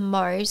heart the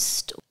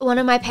most, one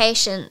of my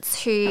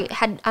patients who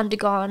had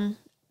undergone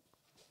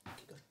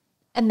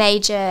a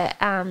major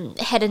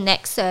head and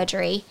neck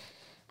surgery,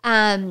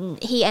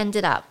 he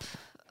ended up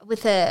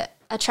with a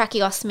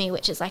tracheostomy,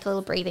 which is like a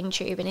little breathing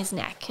tube in his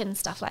neck and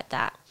stuff like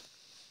that.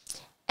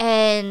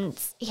 And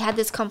he had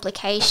this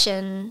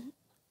complication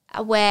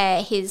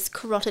where his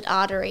carotid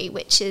artery,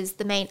 which is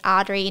the main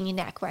artery in your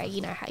neck, where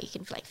you know how you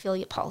can like feel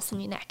your pulse in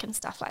your neck and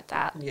stuff like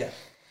that. Yeah.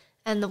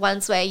 And the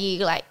ones where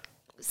you like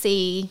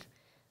see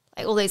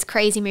like all those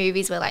crazy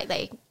movies where like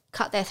they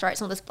cut their throats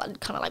and all this blood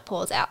kind of like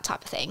pours out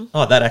type of thing.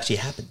 Oh, that actually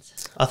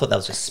happens. I thought that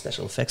was just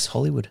special effects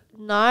Hollywood.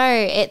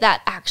 No,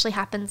 that actually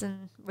happens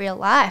in real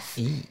life.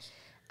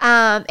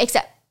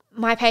 Except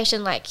my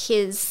patient, like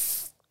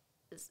his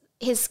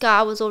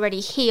scar was already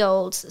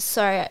healed,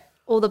 so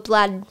all the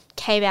blood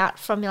came out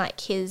from like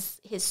his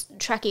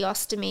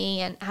tracheostomy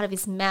and out of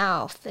his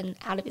mouth and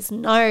out of his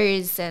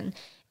nose, and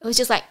it was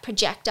just like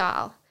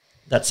projectile.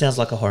 That sounds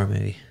like a horror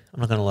movie. I'm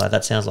not going to lie.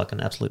 That sounds like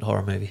an absolute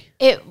horror movie.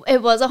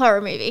 It was a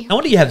horror movie. I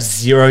wonder you have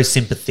zero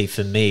sympathy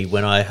for me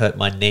when I hurt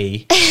my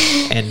knee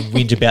and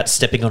whinge about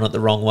stepping on it the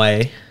wrong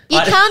way. You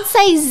can't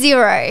say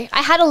zero.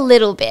 I had a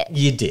little bit.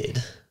 You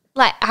did.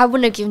 Like, I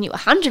wouldn't have given you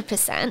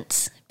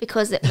 100%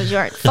 because it was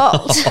your own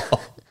fault.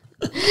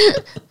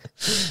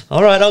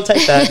 All right, I'll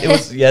take that.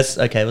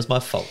 It was my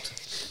fault.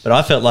 But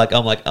I felt like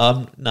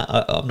I'm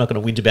not going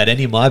to whinge about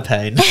any of my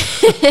pain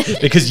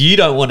because you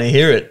don't want to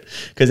hear it.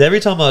 Because every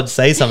time I'd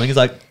say something, it's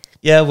like,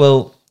 yeah,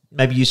 well,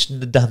 maybe you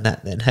shouldn't have done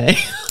that then, hey?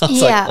 I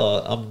was like,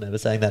 oh, I'm never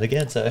saying that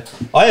again. So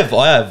I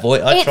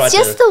avoid. It's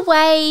just the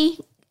way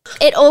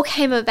it all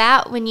came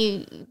about when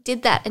you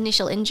did that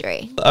initial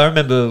injury. I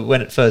remember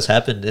when it first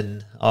happened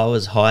and I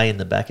was high in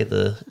the back of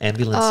the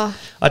ambulance. Oh.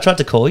 I tried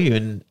to call you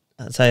and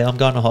say, I'm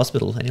going to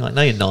hospital. And you're like,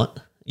 no, you're not.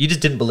 You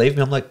just didn't believe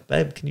me. I'm like,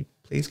 babe, can you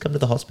please come to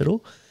the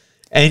hospital?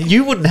 And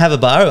you wouldn't have a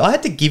bar. I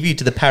had to give you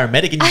to the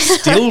paramedic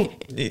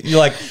and you're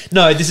like,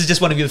 no, this is just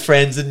one of your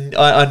friends and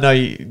I know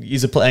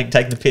you're playing,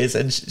 taking the piss.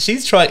 And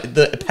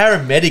the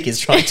paramedic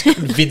is trying to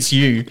convince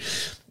you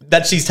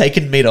that she's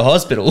taken me to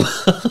hospital.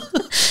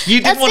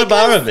 You didn't want a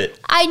bar of it.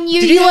 I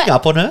knew Did you hang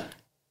up on her?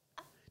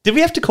 Did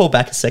we have to call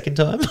back a second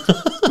time?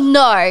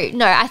 No.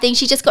 I think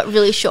she just got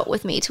really short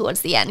with me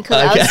towards the end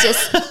because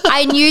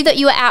I knew that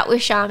you were out with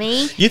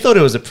Shami. You thought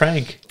it was a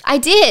prank. I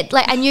did.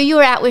 Like, I knew you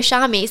were out with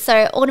Shami.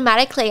 So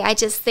automatically I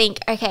just think,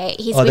 okay,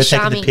 he's with Shami. They're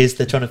taking the piss.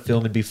 They're trying to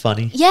film and be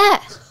funny.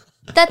 Yeah.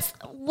 That's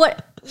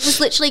what was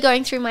literally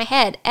going through my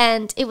head.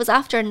 And it was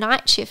after a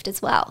night shift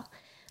as well.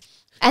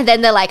 And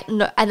then they're like,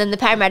 no, and then the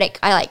paramedic,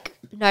 I like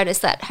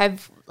noticed that her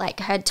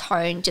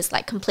tone just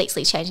like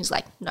completely changed. She's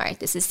like, no,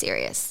 this is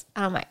serious.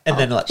 And I'm like, and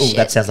then like, oh, shit.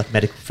 that sounds like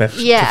medical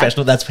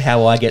professional. That's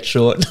how I get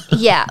short.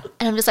 Yeah.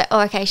 And I'm just like,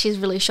 oh, okay, she's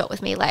really short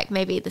with me. Like,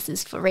 maybe this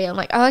is for real. I'm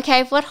like, oh,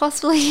 okay, what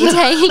hospital are you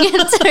taking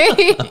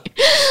it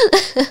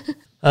to?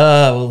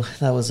 Well,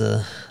 that was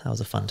a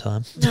fun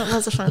time. That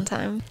was a fun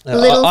time. A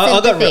little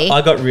sympathy.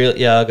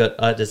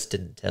 I just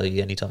didn't tell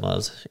you anytime I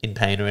was in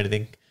pain or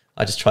anything.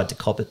 I just tried to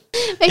cop it.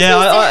 Makes me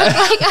sound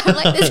like I'm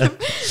like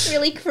this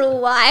really cruel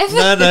wife.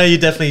 No, you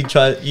definitely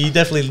tried. I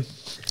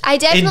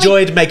definitely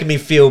enjoyed making me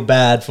feel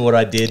bad for what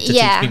I did to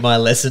teach me my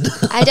lesson.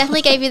 I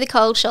definitely gave you the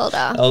cold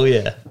shoulder. Oh,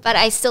 yeah. But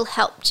I still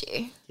helped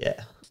you.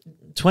 Yeah.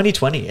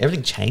 2020,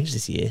 everything changed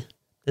this year.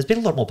 There's been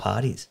a lot more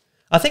parties.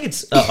 I think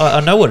it's,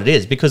 I know what it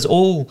is because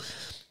all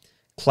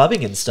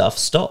clubbing and stuff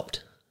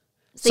stopped.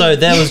 So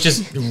there was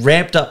just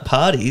ramped up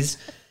parties.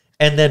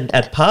 And then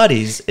at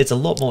parties, it's a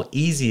lot more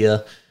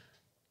easier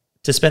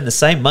to spend the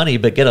same money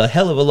but get a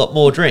hell of a lot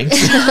more drinks.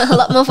 A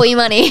lot more for your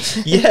money.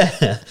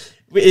 Yeah.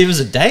 It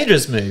was a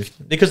dangerous move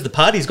because the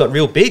parties got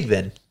real big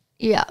then.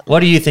 Yeah.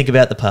 What do you think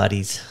about the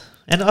parties?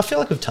 And I feel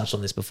like we've touched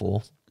on this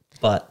before,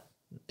 but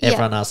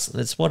everyone asks,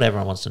 it's what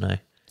everyone wants to know.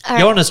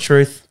 Your honest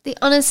truth. The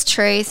honest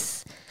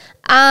truth.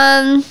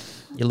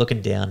 You're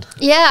looking down.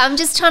 Yeah, I'm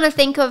just trying to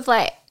think of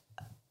like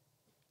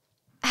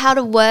how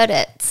to word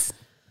it.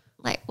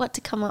 Like what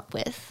to come up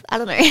with. I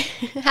don't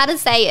know. How to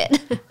say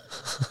it.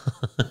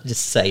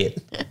 Just say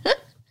it.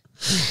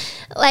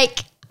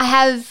 Like I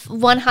have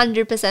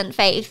 100%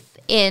 faith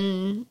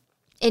in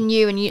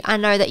you and you. I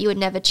know that you would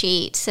never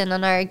cheat, and I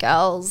know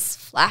girls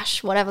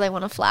flash whatever they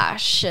want to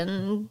flash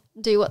and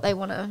do what they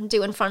want to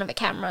do in front of a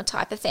camera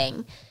type of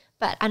thing.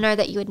 But I know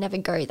that you would never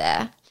go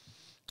there.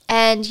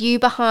 And you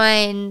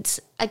behind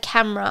a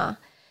camera,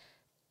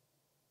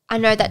 I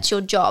know that's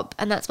your job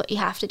and that's what you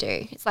have to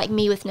do. It's like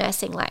me with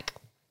nursing, like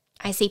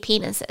I see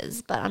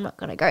penises, but I'm not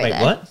going to go Wait,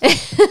 there.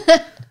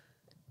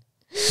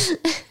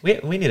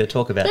 what? we need to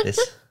talk about this.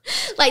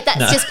 Like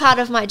that's just part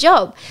of my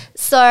job.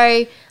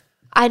 So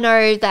I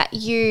know that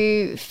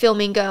you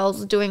filming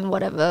girls doing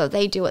whatever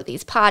they do at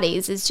these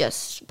parties is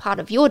just part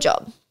of your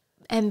job.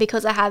 And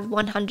because I have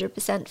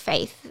 100%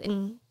 faith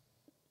in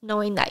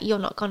knowing that you're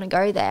not going to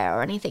go there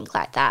or anything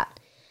like that.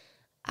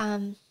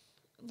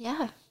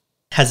 Yeah.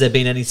 Has there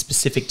been any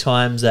specific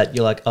times that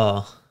you're like,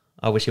 oh,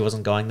 I wish he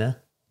wasn't going there?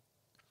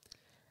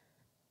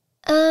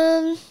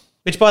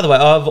 Which, by the way,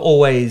 I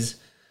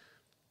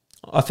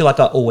feel like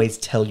I always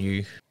tell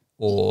you,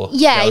 or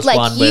yeah, there was like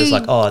one where it's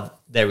like, oh,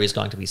 there is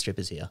going to be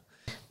strippers here.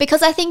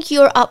 Because I think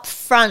you're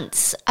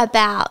upfront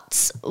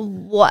about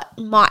what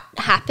might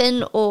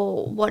happen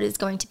or what is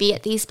going to be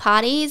at these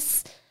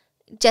parties.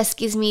 Just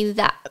gives me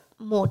that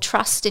more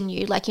trust in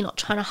you. Like you're not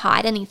trying to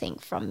hide anything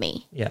from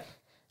me. Yeah.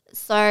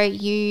 So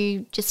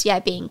you just,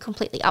 being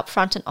completely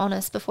upfront and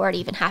honest before it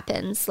even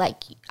happens.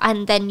 Like,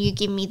 and then you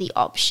give me the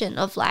option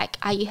of like,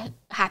 are you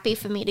happy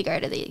for me to go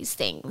to these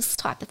things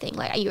type of thing?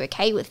 Like, are you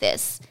okay with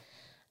this?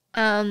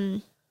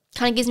 Kind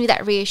of gives me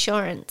that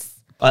reassurance.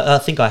 I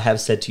think I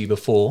have said to you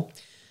before,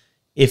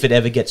 if it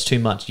ever gets too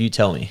much, you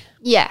tell me.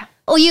 Yeah.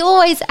 Well, you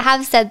always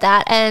have said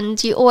that,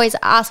 and you always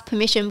ask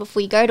permission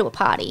before you go to a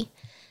party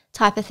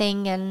type of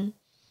thing. And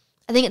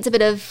I think it's a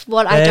bit of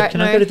what I don't know.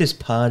 Can I go to this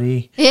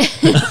party? Yeah.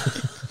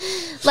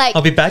 Like,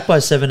 I'll be back by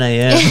 7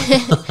 a.m.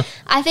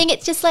 I think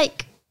it's just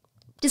like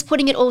just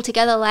putting it all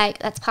together. Like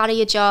that's part of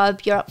your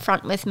job. You're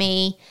upfront with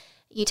me.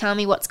 You tell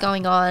me what's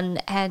going on,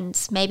 and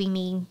maybe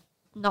me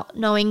not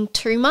knowing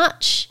too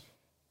much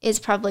is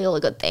probably all a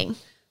good thing.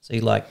 So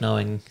you like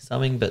knowing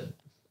something, but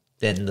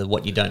then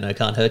what you don't know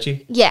can't hurt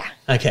you? Yeah.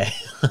 Okay.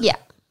 Yeah.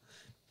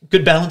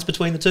 Good balance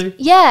between the two?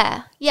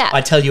 Yeah. Yeah.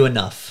 I tell you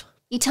enough.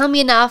 You tell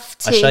me enough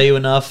to... I show you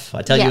enough.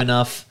 I tell you Yeah.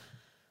 enough.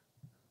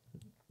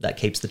 That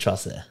keeps the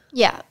trust there.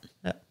 Yeah.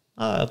 Yeah.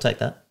 Oh, I'll take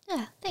that.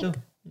 Yeah, thanks.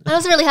 Cool. That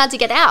was really hard to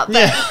get out, but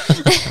Yeah.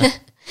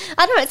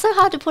 I don't know, it's so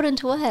hard to put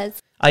into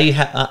words. Are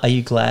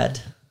you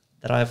glad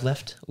that I have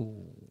left? Ooh.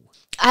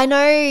 I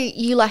know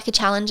you like a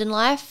challenge in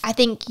life. I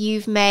think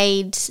you've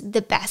made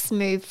the best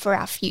move for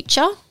our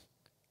future,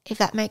 if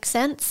that makes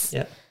sense.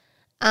 Yeah.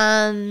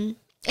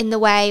 In the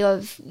way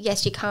of,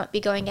 yes, you can't be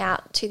going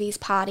out to these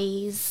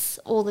parties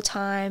all the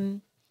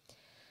time,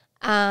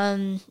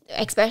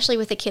 especially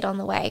with a kid on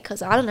the way,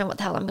 because I don't know what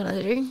the hell I'm going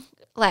to do.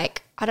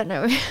 Like, I don't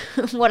know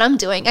what I'm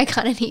doing. I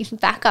kind of need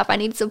backup. I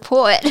need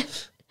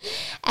support.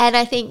 And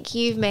I think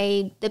you've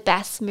made the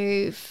best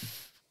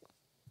move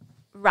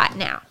right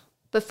now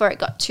before it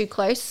got too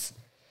close.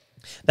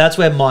 That's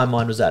where my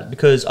mind was at,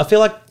 because I feel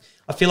like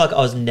I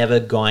was never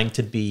going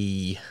to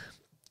be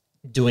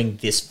doing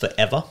this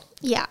forever.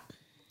 Yeah.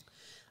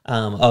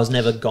 I was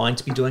never going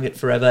to be doing it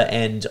forever,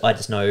 and I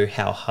just know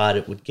how hard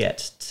it would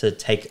get to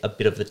take a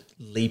bit of a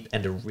leap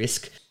and a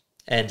risk.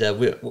 And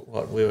we're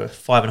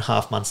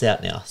 5.5 months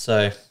out now,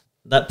 so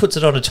that puts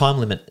it on a time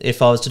limit.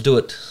 If I was to do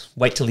it,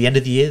 wait till the end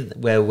of the year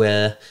where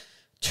we're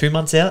 2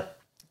 months out,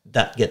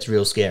 that gets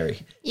real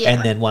scary. Yeah.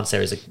 And then once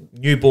there is a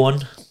newborn,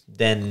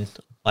 then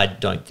I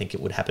don't think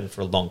it would happen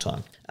for a long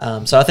time.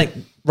 So I think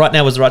right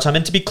now was the right time.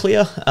 And to be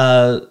clear,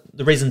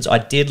 the reasons I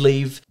did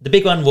leave, the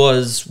big one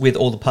was with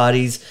all the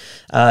parties.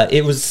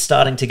 It was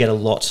starting to get a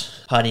lot,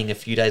 partying a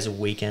few days a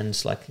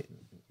weekend. Like,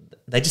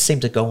 they just seem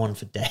to go on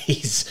for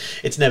days.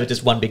 It's never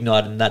just one big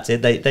night and that's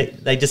it.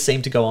 They just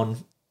seem to go on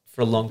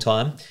for a long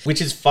time,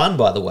 which is fun,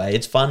 by the way.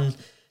 It's fun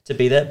to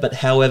be there. But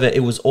however,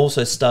 it was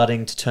also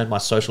starting to turn my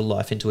social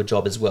life into a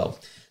job as well.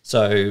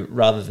 So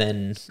rather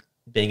than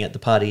being at the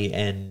party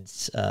and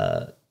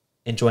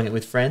enjoying it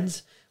with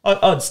friends,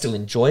 I'd still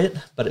enjoy it,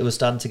 but it was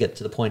starting to get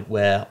to the point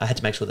where I had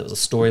to make sure there was a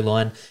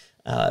storyline.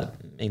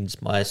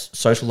 Means my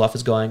social life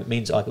was going. It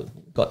means I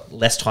got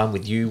less time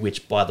with you,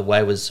 which, by the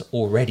way, was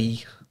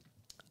already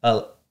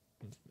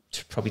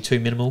probably too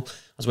minimal.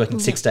 I was working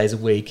 6 days a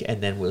week,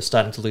 and then we were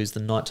starting to lose the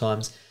night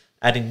times.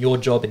 Adding your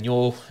job and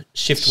your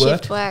shift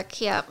work,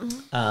 yeah.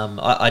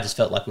 I just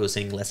felt like we were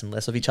seeing less and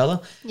less of each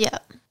other. Yeah.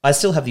 I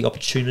still have the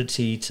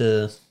opportunity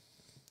to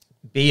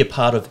be a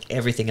part of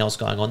everything else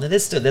going on.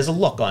 There's a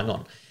lot going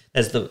on.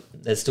 There's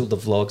still the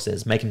vlogs.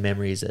 There's making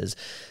memories.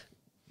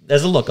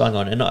 There's a lot going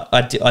on, and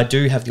I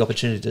do have the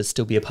opportunity to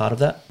still be a part of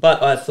that.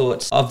 But I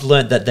thought I've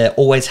learned that there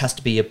always has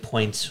to be a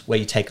point where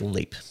you take a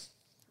leap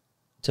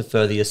to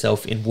further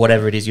yourself in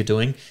whatever it is you're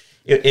doing.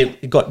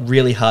 It got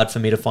really hard for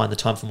me to find the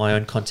time for my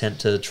own content,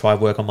 to try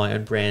work on my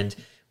own brand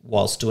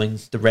whilst doing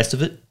the rest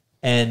of it.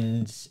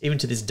 And even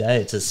to this day,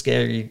 it's a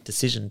scary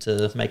decision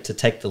to make, to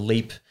take the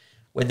leap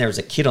when there is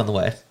a kid on the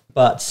way.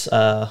 But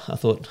I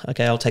thought,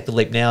 okay, I'll take the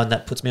leap now, and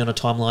that puts me on a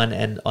timeline,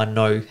 and I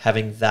know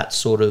having that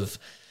sort of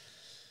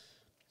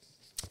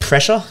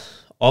pressure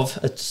of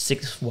a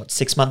 6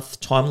 month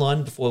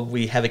timeline before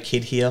we have a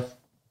kid here,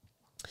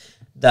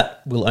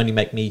 that will only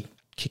make me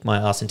kick my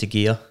ass into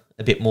gear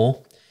a bit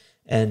more.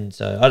 And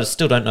I just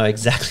still don't know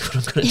exactly what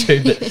I'm going to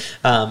do, but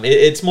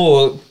it's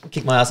more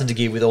kick my ass into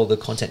gear with all the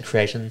content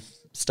creation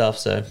stuff.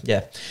 So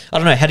yeah, I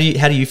don't know. How do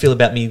you feel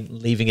about me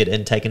leaving it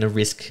and taking a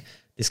risk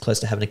this close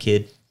to having a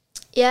kid?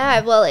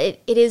 Yeah, well,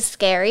 it is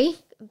scary,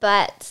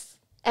 but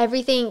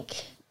everything,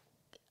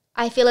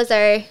 I feel as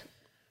though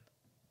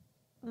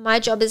my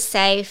job is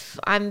safe.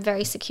 I'm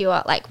very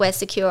secure, like we're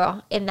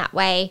secure in that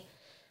way.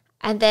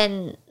 And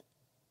then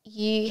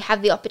you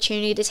have the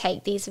opportunity to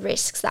take these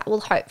risks that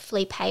will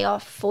hopefully pay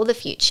off for the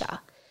future.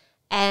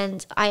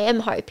 And I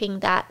am hoping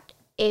that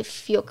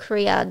if your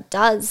career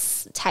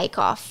does take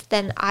off,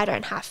 then I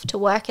don't have to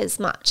work as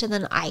much, and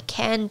then I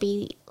can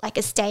be like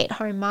a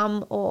stay-at-home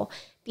mum or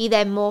be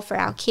there more for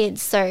our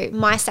kids. So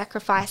my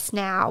sacrifice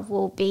now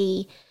will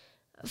be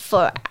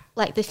for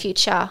like the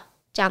future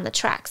down the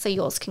track, so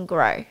yours can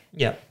grow.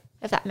 Yeah.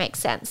 If that makes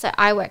sense. So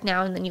I work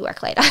now and then you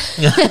work later.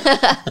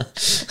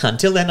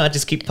 Until then, I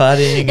just keep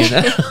partying.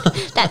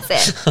 That's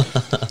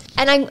it.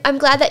 And I'm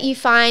glad that you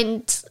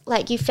found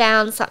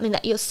something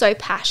that you're so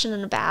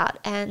passionate about.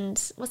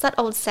 And what's that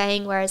old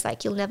saying where it's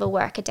like, you'll never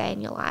work a day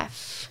in your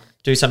life?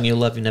 Do something you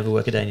love, you never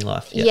work a day in your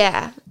life. Yep.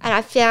 Yeah. And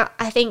I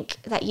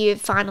think that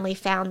you've finally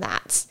found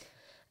that.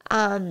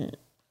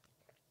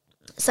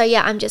 So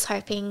yeah, I'm just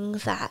hoping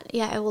that,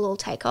 it will all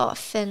take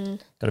off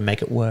and got to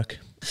make it work.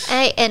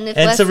 And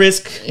it's a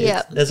risk.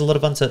 Yeah. There's a lot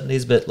of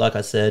uncertainties, but like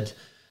I said,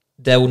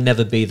 there will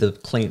never be the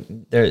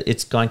clean.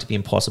 It's going to be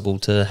impossible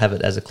to have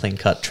it as a clean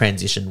cut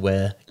transition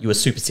where you are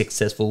super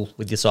successful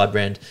with your side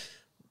brand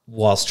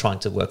whilst trying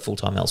to work full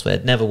time elsewhere.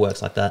 It never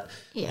works like that.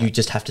 Yeah. You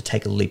just have to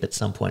take a leap at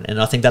some point,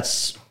 and I think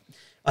that's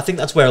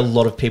where a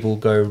lot of people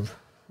go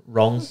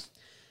wrong.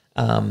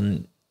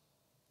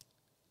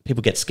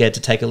 People get scared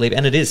to take a leap,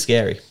 and it is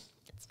scary.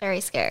 It's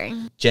very scary.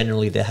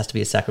 Generally, there has to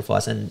be a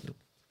sacrifice, and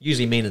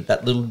usually mean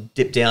that little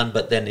dip down,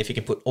 but then if you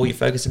can put all your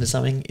focus into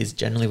something is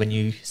generally when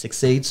you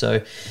succeed.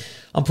 So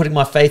I'm putting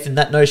my faith in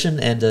that notion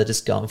and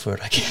just going for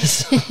it, I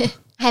guess.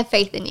 I have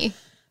faith in you.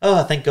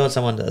 Oh, thank God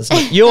someone does.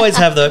 You always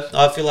have, though.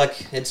 I feel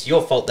like it's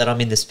your fault that I'm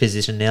in this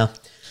position now.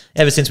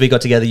 Ever since we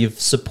got together,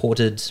 you've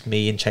supported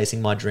me in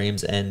chasing my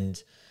dreams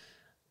and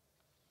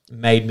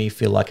made me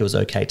feel like it was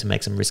okay to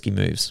make some risky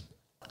moves.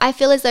 I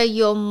feel as though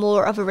you're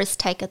more of a risk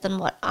taker than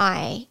what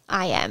I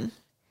am.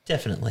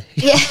 Definitely.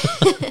 Yeah.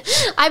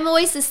 I'm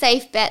always the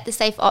safe bet, the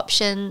safe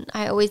option.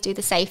 I always do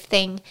the safe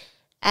thing.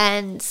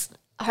 And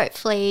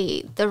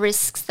hopefully the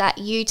risks that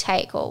you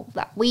take or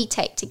that we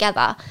take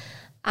together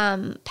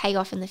pay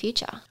off in the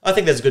future. I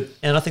think there's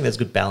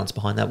good balance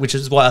behind that, which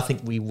is why I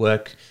think we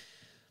work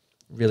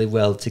really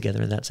well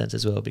together in that sense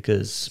as well,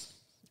 because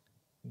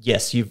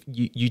yes,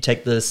 you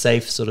take the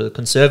safe sort of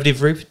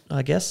conservative route,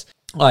 I guess.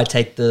 I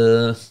take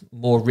the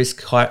more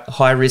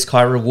high risk,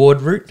 high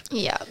reward route.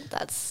 Yeah,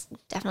 that's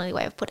definitely the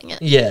way of putting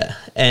it. Yeah,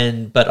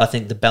 but I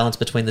think the balance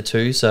between the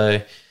two,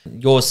 so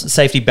your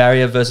safety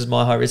barrier versus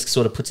my high risk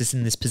sort of puts us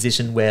in this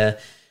position where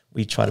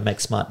we try to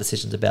make smart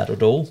decisions about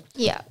it all.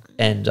 Yeah.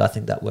 And I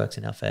think that works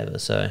in our favour.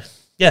 So,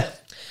 yeah.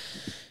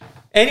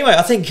 Anyway,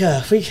 I think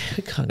we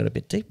kind of got a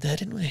bit deep there,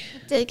 didn't we?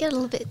 Did get a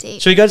little bit deep.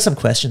 Should we go to some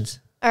questions?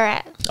 All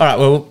right.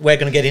 Well, we're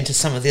going to get into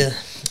some of the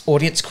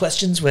audience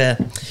questions where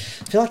I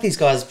feel like these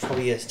guys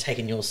probably are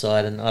taking your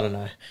side, and I don't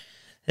know.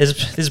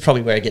 This is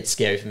probably where it gets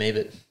scary for me,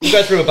 but we'll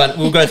go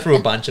through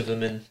a bunch of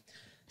them and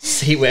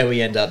see where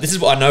we end up. This is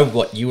what I know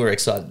what you were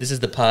excited. This is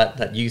the part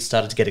that you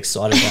started to get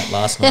excited about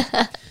last night.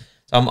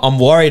 So I'm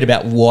worried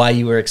about why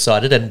you were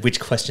excited and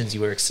which questions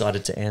you were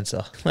excited to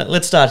answer.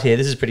 Let's start here.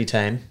 This is pretty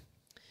tame.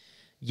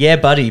 Yeah,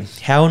 buddy.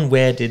 How and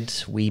where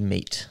did we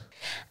meet?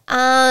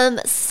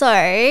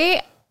 So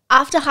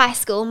after high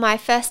school, my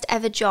first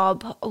ever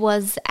job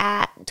was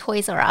at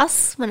Toys R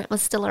Us when it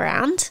was still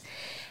around.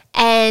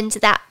 And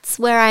that's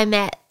where I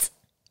met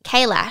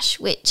Kailash,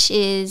 which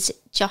is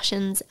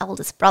Joshin's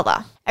eldest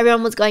brother.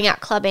 Everyone was going out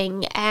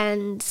clubbing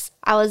and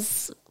I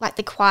was like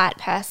the quiet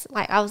person.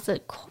 Like I was a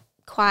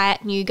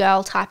quiet new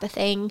girl type of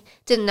thing.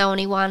 Didn't know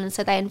anyone. And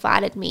so they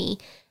invited me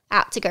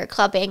out to go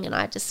clubbing and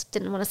I just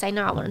didn't want to say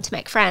no. I wanted to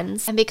make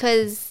friends. And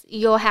because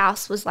your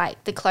house was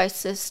like the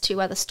closest to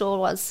where the store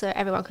was, so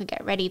everyone could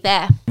get ready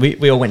there.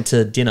 We all went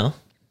to dinner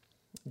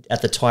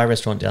at the Thai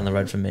restaurant down the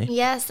road from me.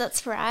 Yes,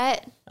 that's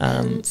right.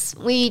 And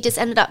we just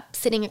ended up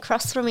sitting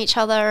across from each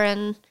other,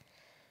 and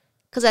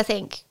because I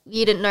think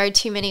you didn't know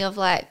too many of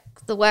like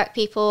the work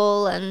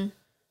people and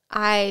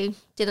I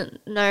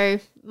didn't know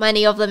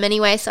many of them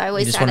anyway, so I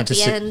always sat at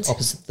the end.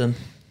 Opposite them.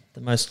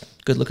 The most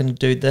good-looking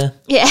dude there.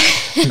 Yeah,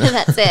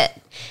 that's it.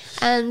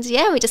 And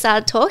yeah, we just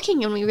started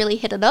talking and we really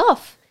hit it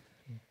off.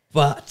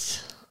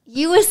 But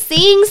you were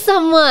seeing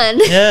someone.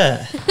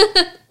 Yeah.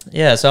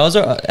 Yeah, so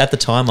at the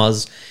time I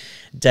was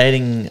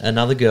dating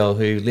another girl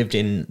who lived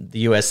in the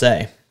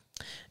USA.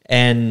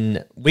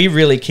 And we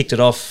really kicked it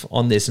off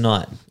on this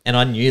night. And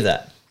I knew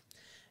that.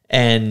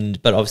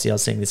 But obviously I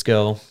was seeing this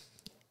girl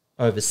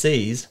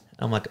overseas.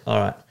 I'm like, all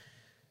right,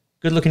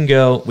 good-looking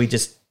girl. We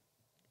just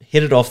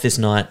hit it off this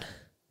night.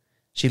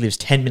 She lives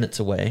 10 minutes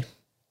away.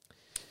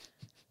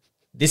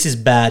 This is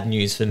bad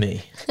news for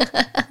me.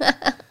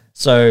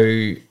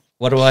 So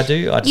What do? I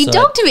You decided,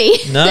 dogged me.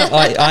 No,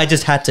 I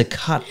just had to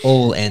cut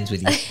all ends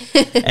with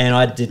you. And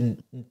I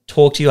didn't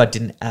talk to you. I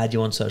didn't add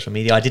you on social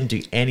media. I didn't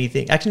do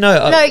anything. Actually,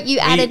 no. No, you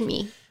added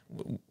me.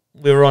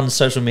 We were on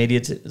social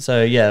media.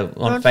 So, yeah,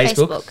 We're on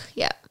Facebook.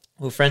 Yeah.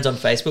 We were friends on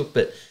Facebook,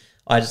 but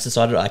I just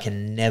decided I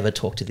can never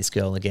talk to this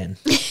girl again.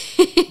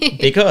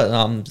 Because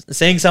I'm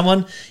seeing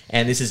someone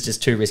and this is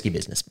just too risky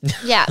business.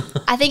 Yeah.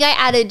 I think I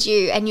added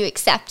you and you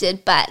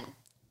accepted, but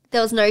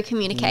there was no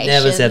communication.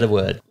 Never said a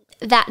word.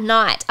 That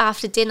night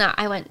after dinner,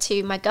 I went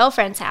to my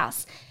girlfriend's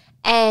house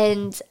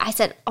and I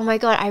said, oh my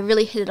God, I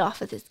really hit it off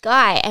with this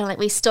guy. And like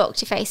we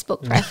stalked your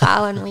Facebook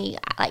profile and we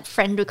like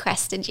friend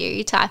requested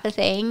you type of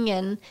thing.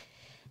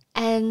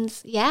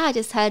 And yeah, I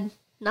just had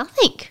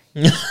nothing.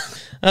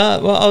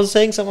 Well, I was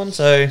seeing someone,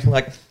 so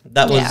like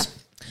that was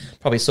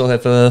probably saw her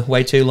for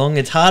way too long.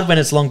 It's hard when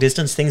it's long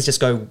distance.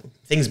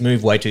 Things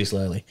move way too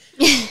slowly.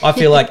 I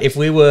feel like if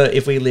we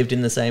lived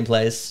in the same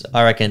place,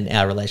 I reckon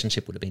our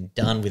relationship would have been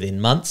done within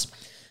months.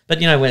 But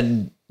you know,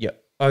 when you're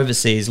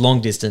overseas, long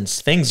distance,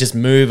 things just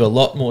move a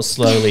lot more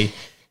slowly,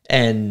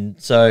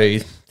 and so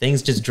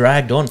things just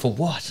dragged on for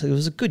what? It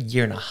was a good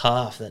year and a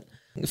half. That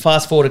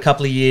fast forward a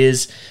couple of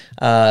years,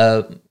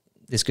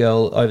 this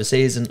girl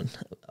overseas and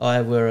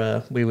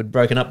we were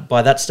broken up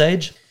by that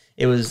stage.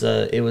 It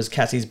was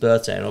Cassie's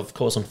birthday, and of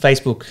course on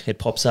Facebook it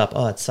pops up,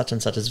 oh, it's such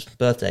and such's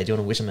birthday. Do you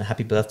want to wish him a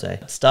happy birthday?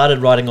 I started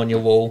writing on your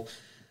wall.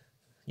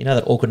 You know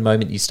that awkward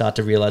moment you start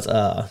to realize,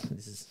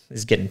 this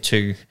is getting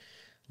too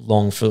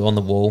long for on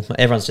the wall.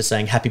 Everyone's just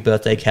saying happy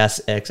birthday,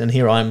 Cass X, and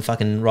here I'm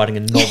fucking writing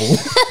a novel.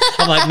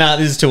 I'm like, nah,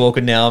 this is too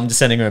awkward now. I'm just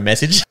sending her a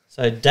message.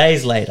 So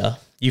days later,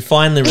 you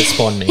finally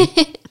respond me.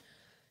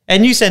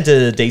 And you sent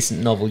a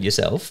decent novel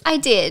yourself. I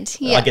did,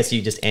 yeah. I guess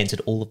you just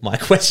answered all of my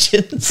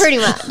questions. Pretty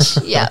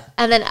much, yeah.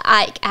 And then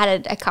I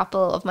added a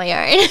couple of my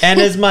own. And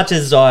as much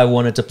as I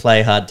wanted to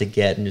play hard to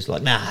get and just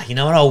like, nah, you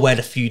know what, I'll wait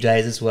a few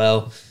days as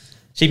well.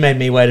 She made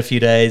me wait a few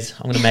days.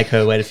 I'm going to make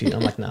her wait a few. I'm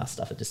like, nah,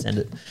 stuff it, just send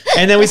it.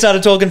 And then we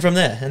started talking from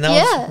there. And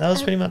that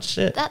was pretty much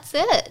it. That's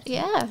it,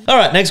 yeah. All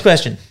right, next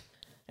question.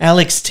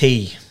 Alex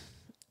T.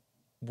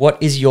 What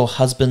is your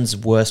husband's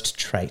worst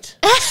trait?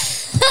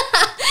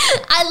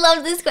 I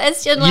love this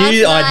question last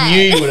I night.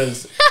 knew you would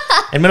have.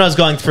 And when I was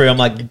going through, I'm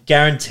like,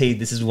 guaranteed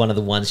this is one of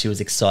the ones she was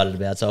excited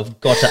about. So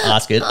I've got to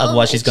ask it.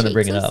 Otherwise, she's going to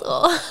bring it up.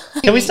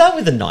 Can we start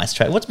with the nice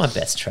trait? What's my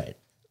best trait?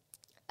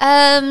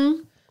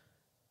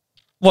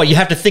 What, you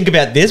have to think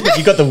about this, but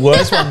you got the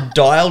worst one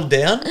dialed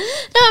down?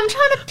 No, I'm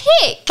trying to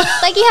pick.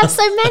 Like, you have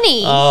so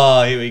many.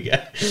 Oh, here we go.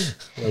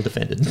 Well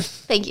defended.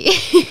 Thank you.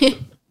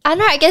 I don't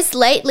know, I guess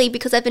lately,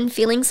 because I've been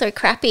feeling so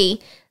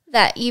crappy,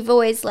 that you've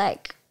always,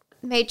 like,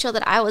 made sure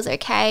that I was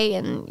okay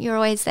and you're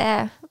always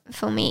there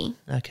for me.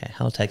 Okay,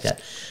 I'll take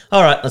that.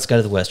 All right, let's go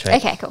to the worst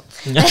trait. Okay, cool.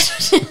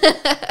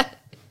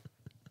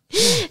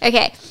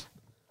 Okay.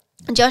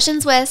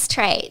 Joshin's worst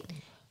trait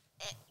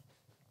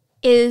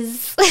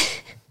is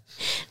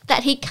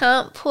that he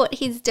can't put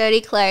his dirty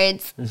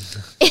clothes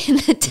in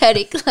the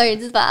dirty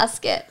clothes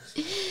basket.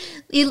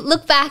 You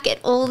look back at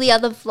all the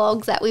other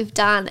vlogs that we've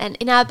done, and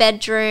in our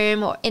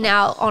bedroom or in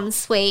our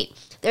ensuite,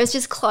 there's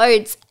just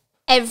clothes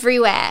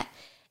everywhere.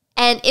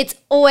 And it's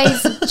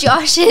always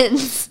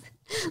Joshin's.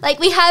 Like,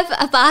 we have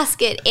a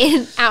basket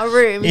in our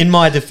room. In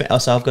my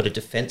defense, so I've got a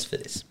defense for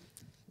this.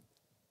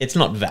 It's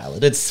not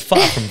valid. It's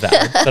far from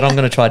valid, but I'm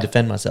going to try to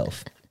defend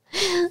myself.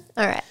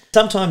 All right.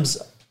 Sometimes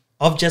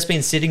I've just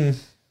been sitting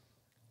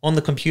on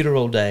the computer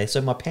all day,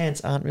 so my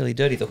pants aren't really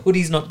dirty. The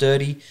hoodie's not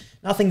dirty.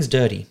 Nothing's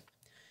dirty.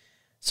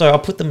 So I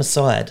put them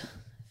aside,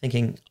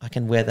 thinking I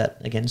can wear that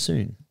again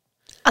soon.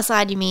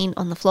 Aside, you mean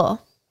on the floor?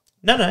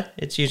 No.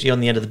 It's usually on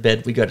the end of the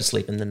bed. We go to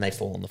sleep and then they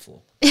fall on the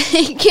floor.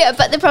 Yeah,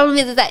 but the problem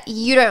is that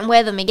you don't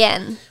wear them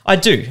again. I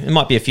do. It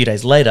might be a few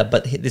days later,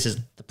 but this is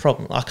the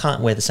problem. I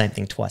can't wear the same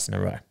thing twice in a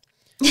row.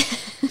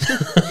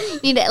 You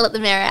need to let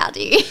them air out,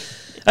 do you?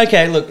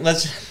 Okay, look,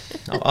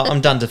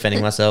 I'm done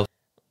defending myself.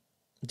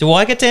 Do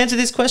I get to answer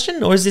this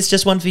question, or is this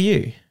just one for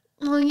you?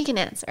 Well, you can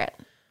answer it.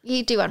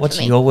 You do one What's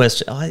for me. your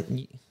worst?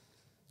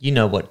 You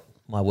know what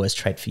my worst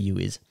trait for you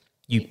is.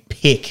 You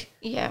pick.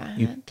 Yeah.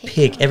 You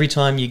pick every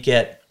time you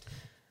get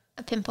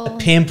a pimple. A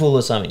pimple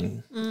or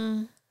something.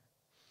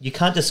 You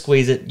can't just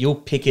squeeze it. You'll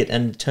pick it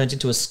and it turns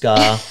into a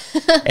scar.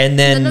 And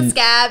then the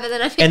scab, and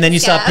then I pick and then the you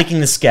start scab. picking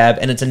the scab,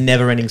 and it's a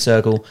never-ending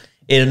circle.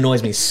 It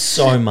annoys me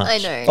so much. I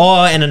know.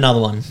 Oh, and another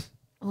one.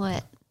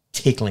 What?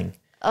 Tickling.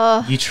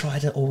 Oh. You try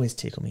to always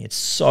tickle me. It's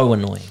so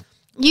annoying.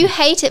 You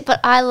hate it, but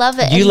I love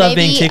it. You and love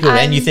being maybe tickled,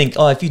 and you I'm- think,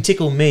 oh, if you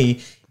tickle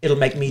me, it'll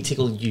make me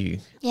tickle you.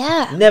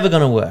 Yeah. Never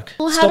going to work.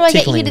 Well, how Stop do I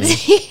get you tickling to me.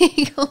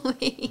 tickle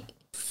me?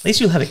 At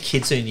least you'll have a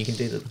kid soon. You can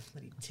do the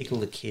bloody tickle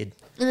the kid.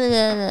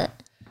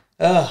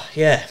 Oh,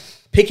 yeah.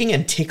 Picking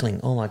and tickling.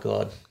 Oh, my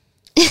God.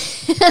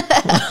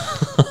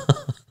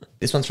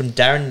 This one's from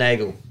Darren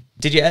Nagel.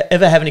 Did you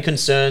ever have any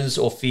concerns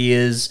or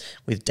fears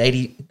with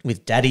Daddy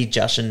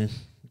Joshin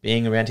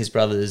being around his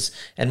brothers,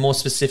 and more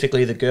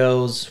specifically the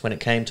girls, when it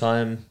came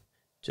time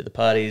to the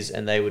parties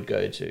and they would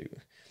go to...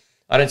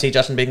 I don't see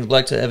Joshin being the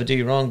bloke to ever do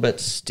you wrong,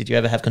 but did you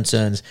ever have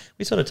concerns?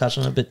 We sort of touched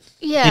on it, but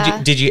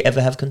Yeah. did you ever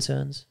have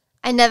concerns?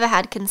 I never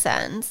had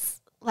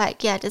concerns.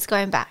 Like, yeah, just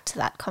going back to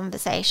that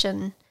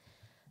conversation.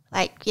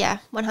 Like, yeah,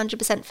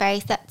 100%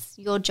 faith. That's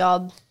your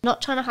job.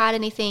 Not trying to hide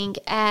anything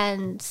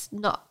and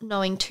not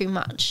knowing too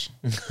much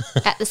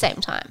at the same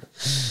time.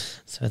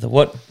 So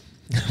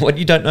what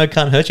you don't know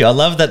can't hurt you. I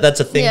love that that's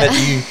a thing that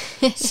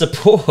you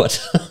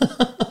support.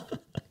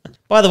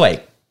 By the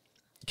way,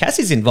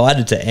 Cassie's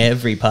invited to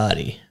every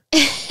party,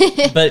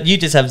 but you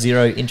just have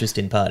zero interest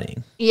in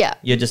partying. Yeah.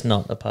 You're just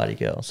not a party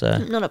girl. So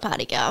Not a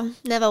party girl.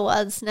 Never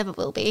was, never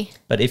will be.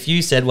 But if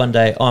you said one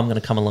day, I'm going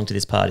to come along to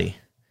this party,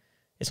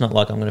 it's not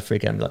like I'm going to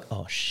freak out and be like,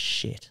 oh,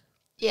 shit.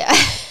 Yeah.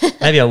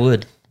 Maybe I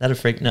would. That'd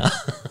freak no.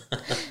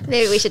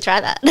 Maybe we should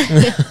try that.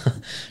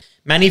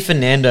 Manny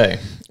Fernando,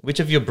 which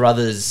of your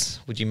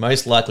brothers would you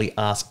most likely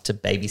ask to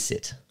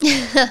babysit?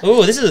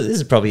 Oh, this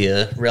is probably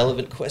a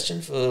relevant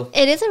question for...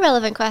 It is a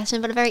relevant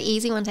question, but a very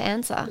easy one to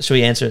answer. Should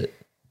we answer it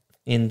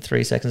in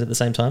 3 seconds at the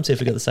same time? See if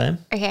we got the same.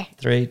 Okay.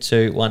 3,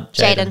 2, 1.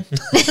 Jaden.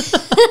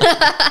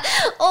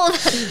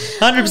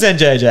 100%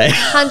 JJ.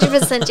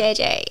 100%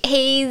 JJ.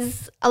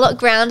 He's a lot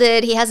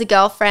grounded. He has a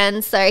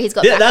girlfriend, so he's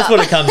got That's what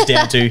it comes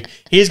down to.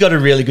 He's got a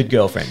really good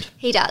girlfriend.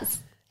 He does.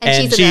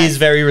 And she's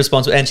very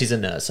responsible. And she's a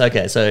nurse.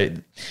 Okay, so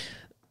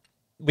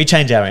we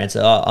change our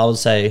answer. I'll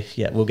say,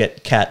 yeah, we'll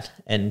get Kat.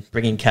 And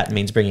bringing Kat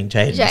means bringing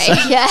Jaden. Jay, So.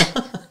 yeah.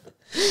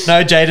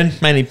 No,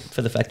 Jaden, mainly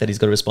for the fact that he's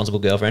got a responsible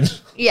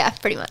girlfriend. Yeah,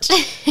 pretty much.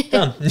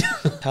 Done.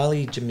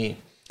 Carly Jameer.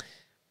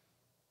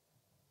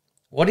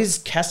 What is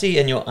Cassie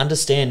and your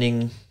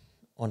understanding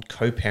on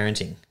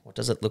co-parenting? What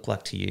does it look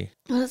like to you?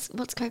 What's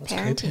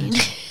co-parenting?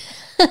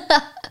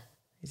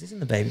 Is this in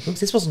the baby books?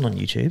 This wasn't on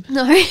YouTube.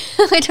 No,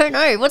 I don't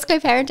know. What's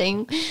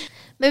co-parenting?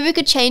 Maybe we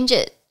could change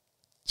it.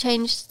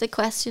 Change the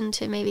question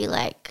to maybe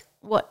like,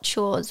 what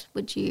chores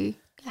would you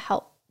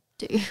help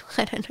do?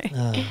 I don't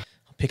know. I'll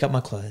pick up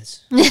my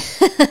clothes.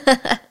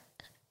 But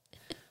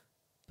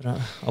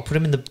I'll put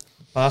them in the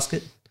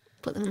basket.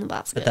 Put them in the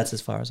basket. But that's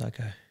as far as I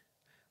go.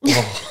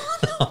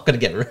 Oh, I'm going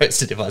to get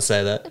roasted if I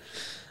say that.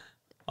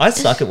 I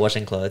suck at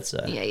washing clothes,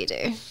 so Yeah, you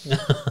do.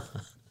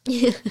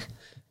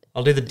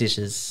 I'll do the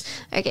dishes.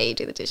 Okay, you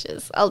do the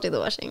dishes. I'll do the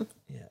washing.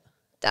 Yeah.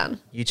 Done.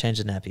 You change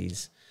the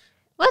nappies.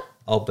 What?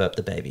 I'll burp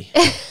the baby.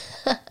 I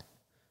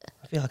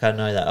feel like I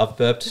know that. I've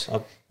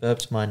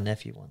burped my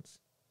nephew once.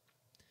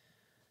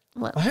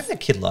 What? I hope that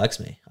kid likes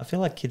me. I feel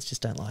like kids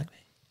just don't like me.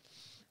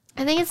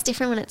 I think it's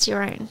different when it's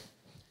your own.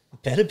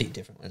 It better be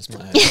different when it's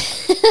my own.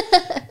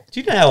 Do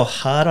you know how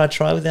hard I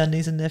try with our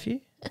niece and nephew?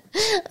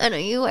 I know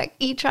you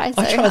try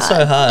so I try hard.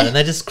 so hard and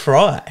they just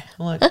cry.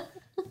 I'm like,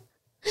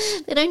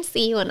 They don't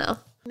see you enough.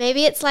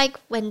 Maybe it's like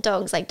when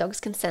dogs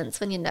can sense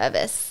when you're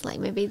nervous. Like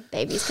maybe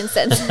babies can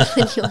sense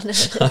when you're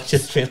nervous. I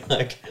just feel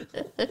like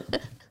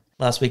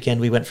last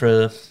weekend we went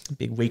for a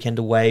big weekend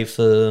away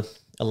for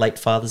a late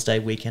Father's Day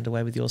weekend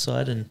away with your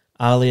side, and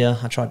Alia,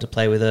 I tried to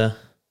play with her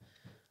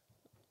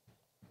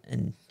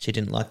and she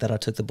didn't like that I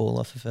took the ball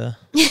off of her.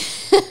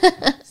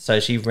 So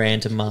she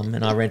ran to mum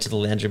and I ran to the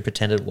lounge and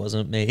pretended it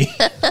wasn't me.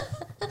 I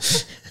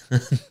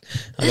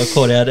got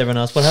caught out. Everyone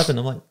asked, what happened?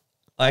 I'm like,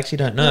 I actually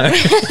don't know.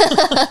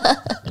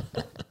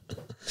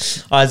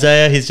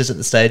 Isaiah, he's just at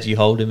the stage you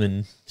hold him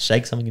and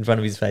shake something in front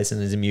of his face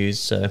and is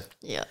amused. So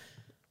Yeah.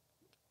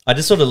 I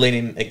just sort of lean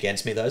him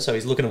against me though, so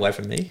he's looking away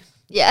from me.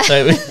 Yeah.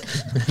 So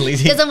at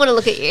least He doesn't want to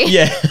look at you.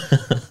 yeah.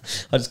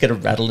 I just get a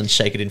rattle and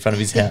shake it in front of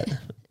his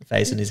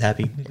face and he's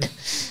happy.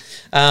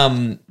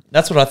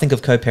 That's what I think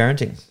of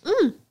co-parenting.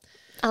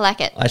 I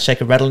like it. I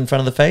shake a rattle in front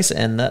of the face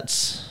and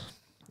that's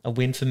a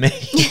win for me.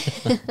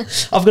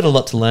 I've got a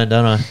lot to learn,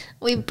 don't I?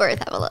 We both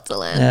have a lot to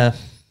learn. Yeah.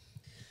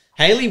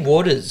 Hayley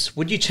Waters,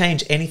 would you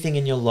change anything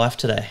in your life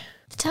today?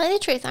 To tell you the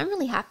truth, I'm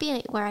really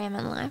happy where I am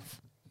in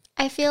life.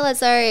 I feel as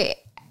though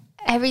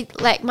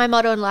my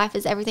motto in life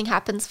is everything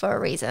happens for a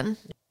reason.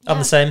 I'm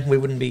the same. We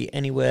wouldn't be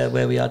anywhere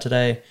where we are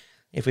today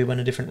if we went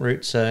a different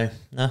route. So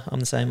no,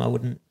 I'm the same. I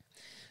wouldn't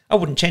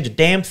change a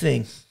damn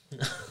thing.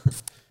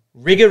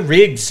 Rigger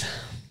Riggs,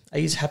 are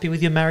you happy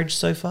with your marriage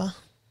so far?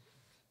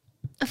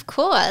 Of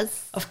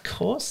course. Of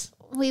course.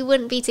 We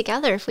wouldn't be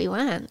together if we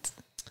weren't.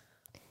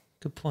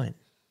 Good point.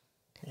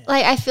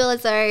 Like, I feel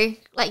as though,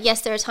 like,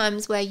 yes, there are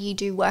times where you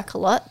do work a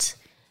lot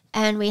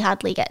and we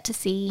hardly get to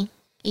see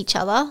each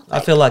other. I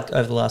feel like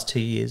over the last 2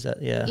 years, I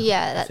feel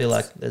that's-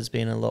 like there's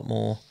been a lot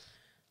more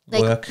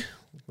Like- work.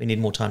 We need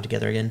more time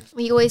together again.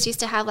 We always used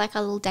to have like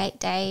our little date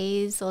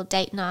days or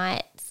date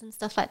nights and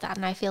stuff like that.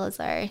 And I feel as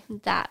though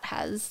that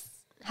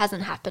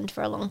hasn't happened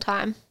for a long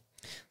time.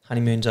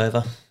 Honeymoon's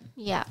over.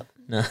 Yeah.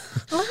 No,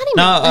 Well,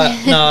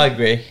 honeymoon. no, I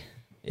agree.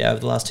 Yeah,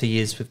 over the last 2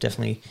 years, we've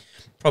definitely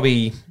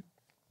probably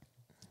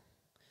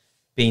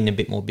been a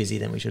bit more busy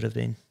than we should have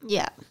been.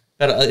 Yeah.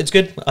 But it's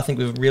good. I think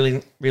we're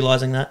really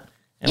realising that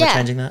and we're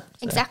changing that.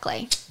 So.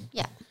 Exactly.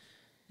 Yeah.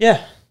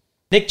 Yeah.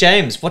 Nick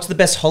James, what's the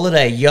best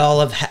holiday y'all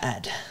have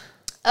had?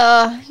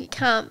 You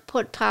can't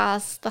put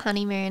past the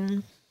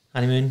honeymoon.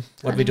 Honeymoon?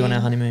 What did we do on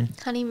our honeymoon?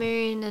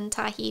 Honeymoon and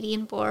Tahiti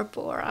and Bora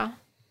Bora.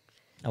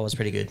 That was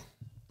pretty good.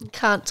 You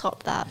can't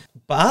top that.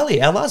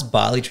 Bali, our last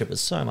Bali trip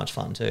was so much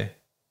fun too.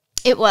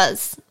 It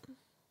was.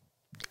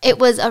 It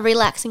was a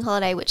relaxing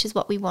holiday, which is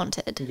what we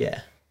wanted.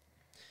 Yeah.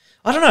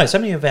 I don't know. So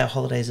many of our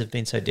holidays have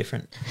been so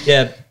different.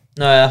 Yeah.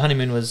 No, our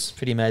honeymoon was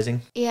pretty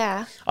amazing.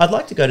 Yeah. I'd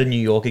like to go to New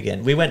York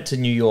again. We went to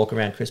New York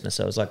around Christmas,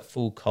 so it was like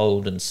full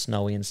cold and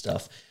snowy and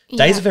stuff.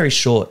 Days are very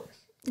short.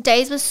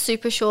 Days were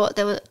super short.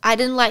 I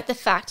didn't like the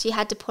fact you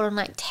had to put on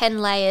like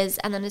 10 layers,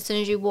 and then as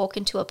soon as you walk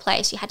into a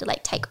place, you had to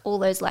like take all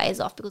those layers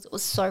off because it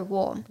was so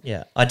warm.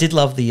 Yeah. I did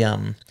love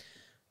the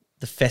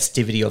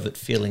festivity of it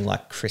feeling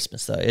like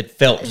Christmas, though. It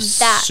felt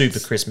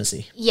super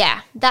Christmassy.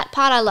 Yeah, that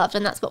part I loved,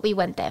 and that's what we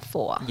went there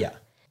for. Yeah.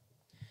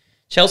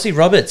 Chelsea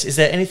Roberts, is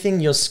there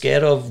anything you're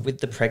scared of with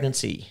the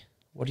pregnancy?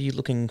 What are you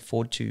looking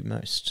forward to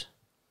most?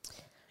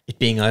 It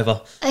being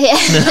over. Yeah.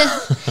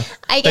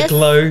 I guess. The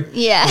glow.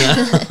 Yeah.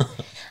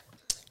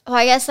 Well,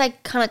 I guess I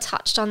kind of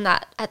touched on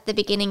that at the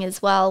beginning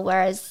as well,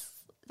 whereas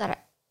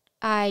that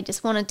I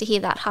just wanted to hear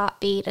that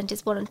heartbeat and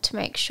just wanted to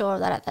make sure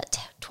that at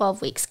that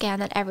 12-week scan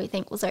that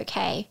everything was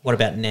okay. What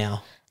about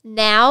now?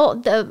 Now,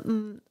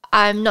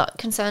 I'm not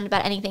concerned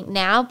about anything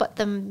now, but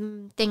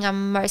the thing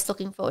I'm most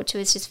looking forward to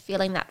is just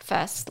feeling that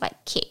first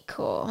like kick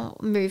or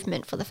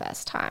movement for the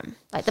first time,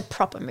 like the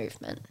proper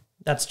movement.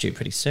 That's due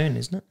pretty soon,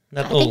 isn't it?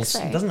 I think so.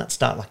 Doesn't that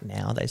start like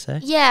now, they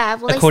say? Yeah.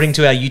 Well, according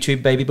to our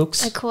YouTube baby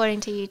books. According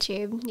to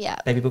YouTube, yeah.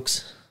 Baby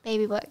books.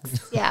 Baby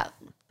books, yeah.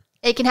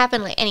 It can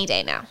happen like any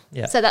day now.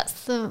 Yeah. So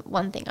that's the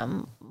one thing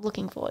I'm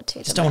looking forward to.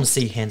 Just don't want to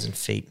see hands and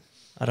feet.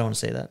 I don't want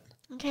to see that.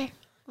 Okay.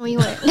 Well, you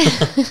won't.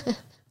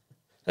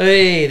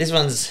 Hey, this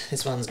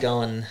one's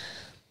going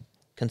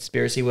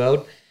conspiracy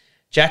world.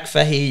 Jack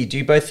Fahey, do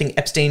you both think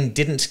Epstein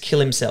didn't kill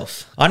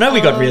himself? I know we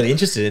got really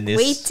interested in this.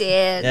 We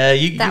did. Yeah,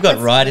 you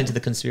got right into the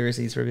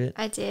conspiracies for a bit.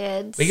 I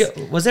did.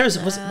 What was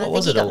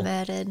it all? Got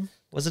murdered.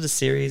 Was it a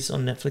series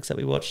on Netflix that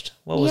we watched?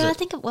 What was it? Yeah, I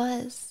think it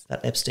was.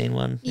 That Epstein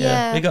one.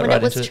 Yeah, we got when right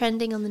it was into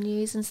trending on the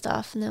news and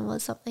stuff, and there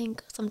was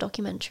some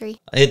documentary.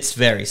 It's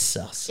very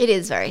sus. It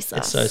is very sus.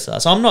 It's so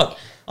sus. I'm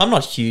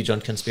not huge on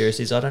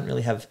conspiracies. I don't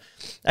really have.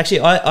 Actually,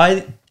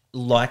 I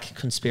like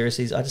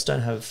conspiracies. I just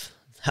don't have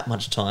that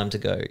much time to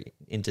go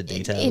into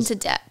details. Into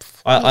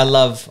depth. I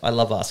love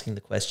asking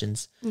the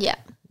questions. Yeah.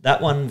 That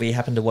one, we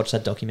happened to watch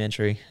that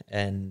documentary,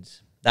 and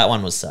that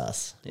one was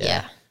sus.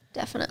 Yeah,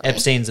 definitely.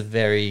 Epstein's a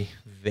very,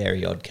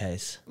 very odd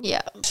case.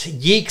 Yeah.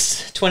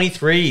 Yeeks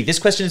 23. This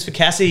question is for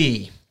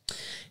Cassie.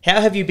 How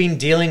have you been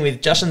dealing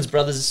with Justin's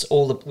brothers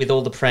with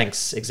all the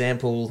pranks?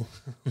 Example,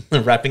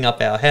 wrapping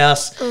up our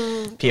house,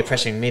 peer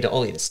pressuring me to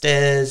ollie the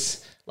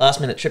stairs, last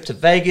minute trip to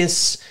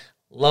Vegas,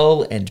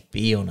 lol, and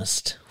be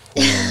honest.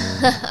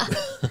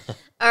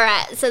 All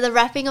right, so the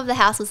wrapping of the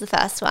house was the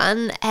first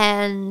one,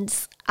 and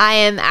I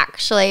am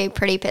actually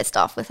pretty pissed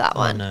off with that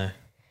one. Oh, no.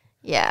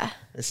 Yeah.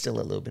 There's still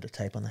a little bit of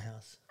tape on the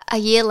house. A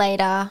year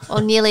later,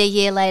 or nearly a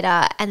year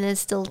later, and there's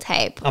still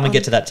tape. I'm going to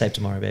get to that tape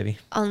tomorrow, baby.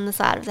 On the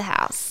side of the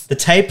house. The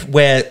tape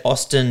where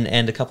Austin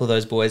and a couple of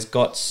those boys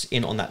got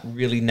in on that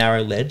really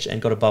narrow ledge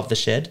and got above the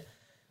shed.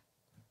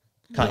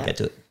 Can't get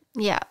to it.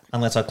 Yeah.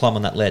 Unless I climb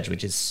on that ledge,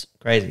 which is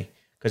crazy.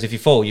 Because if you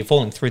fall, you're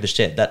falling through the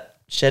shed. That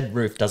shed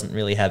roof doesn't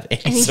really have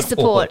any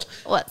support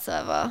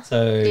whatsoever.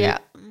 So yeah,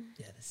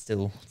 there's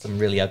still some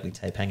really ugly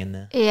tape hanging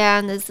there. Yeah,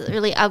 and there's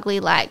really ugly,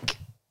 like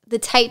the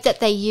tape that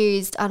they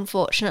used,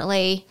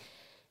 unfortunately,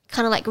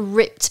 kind of like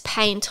ripped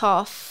paint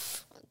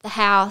off the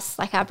house,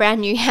 like our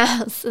brand new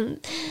house,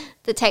 and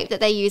the tape that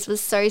they used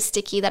was so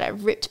sticky that it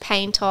ripped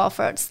paint off,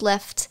 or it's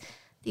left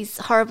these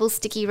horrible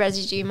sticky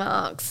residue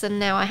marks, and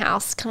now our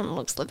house kind of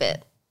looks a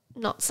bit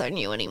not so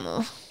new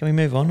anymore. Can we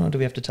move on, or do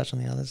we have to touch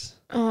on the others?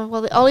 Oh,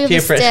 well, the ollie of the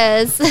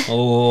stairs.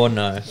 Oh,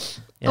 no. Yes.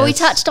 Well, we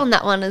touched on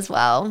that one as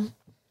well.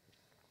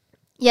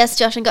 Yes,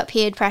 Joshin got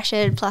peer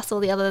pressured, plus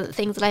all the other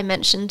things that I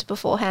mentioned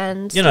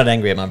beforehand. You're not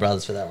angry at my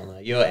brothers for that one, though.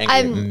 You're angry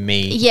at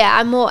me. Yeah,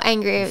 I'm more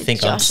angry at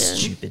think Joshin. I'm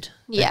stupid.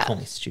 Yeah. Don't call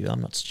me stupid.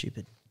 I'm not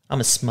stupid. I'm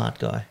a smart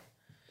guy.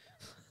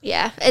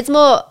 Yeah, it's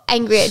more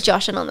angry at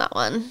Joshin on that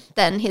one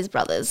than his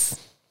brothers.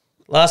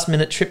 Last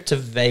minute trip to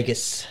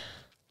Vegas.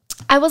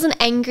 I wasn't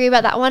angry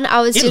about that one.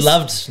 I was You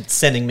loved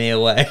sending me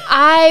away.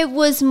 I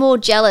was more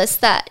jealous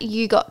that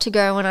you got to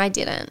go when I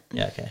didn't.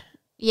 Yeah, okay.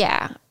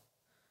 Yeah.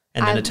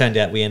 And then it turned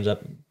out we ended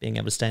up being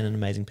able to stay in an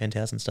amazing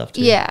penthouse and stuff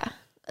too. Yeah.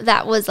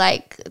 That was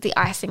like the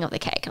icing of the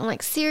cake. I'm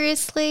like,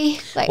 seriously?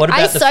 Like, What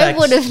about I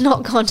would have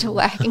not gone to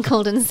work and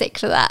called in sick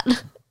for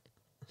that.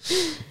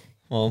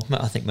 Well,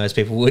 I think most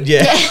people would,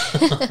 yeah.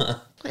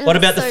 What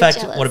about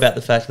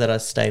the fact that I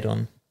stayed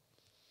on?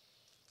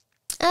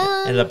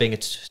 Ended up being a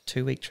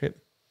 2-week trip.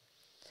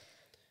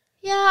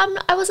 Yeah,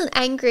 I wasn't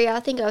angry.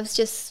 I think I was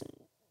just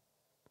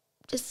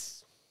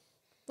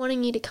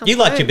wanting you to come. You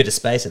liked your home. bit of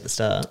space at the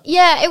start.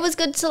 Yeah, it was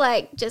good to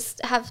like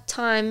just have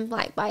time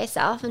like by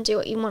yourself and do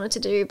what you wanted to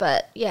do.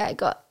 But yeah, I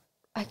got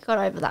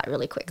over that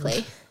really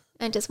quickly.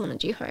 I just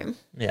wanted you home.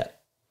 Yeah.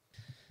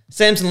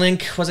 Samson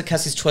Link, was it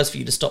Cassie's choice for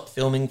you to stop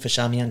filming for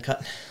Shami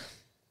Uncut?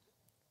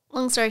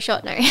 Long story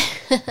short, no.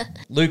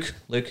 Luke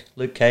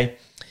K.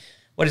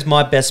 What is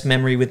my best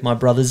memory with my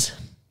brothers?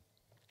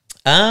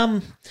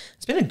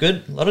 It's been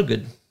a lot of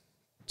good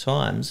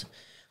times.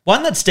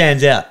 One that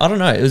stands out, I don't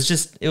know,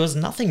 it was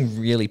nothing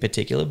really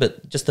particular,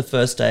 but just the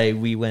first day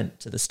we went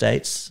to the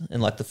States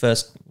and like the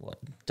first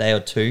day or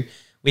two,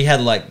 we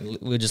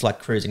were just like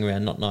cruising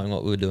around not knowing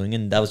what we were doing,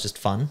 and that was just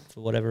fun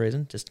for whatever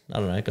reason. Just, I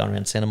don't know, going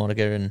around Santa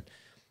Monica and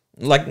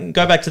like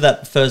go back to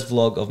that first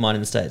vlog of mine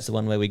in the States, the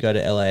one where we go to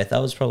LA.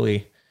 That was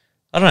probably,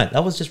 I don't know,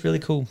 that was just really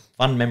cool.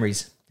 Fun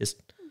memories. Just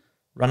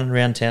running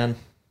around town.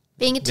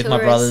 Being a with tourist. my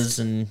brothers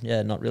and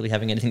not really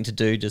having anything to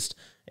do, just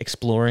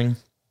exploring.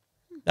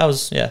 That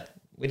was,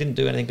 we didn't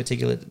do anything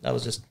particular. That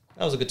was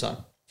a good time.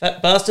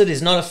 Fat bastard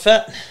is not a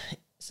fat.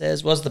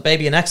 Says, was the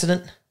baby an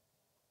accident?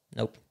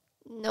 Nope.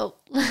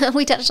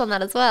 We touched on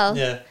that as well.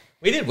 Yeah.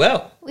 We did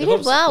well. We've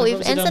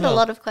answered a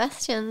lot of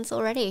questions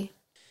already.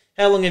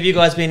 How long have you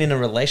guys been in a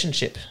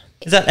relationship?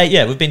 Is that 8?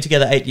 Yeah, we've been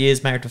together 8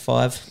 years, married for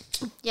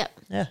 5. Yep.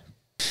 Yeah.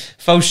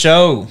 Faux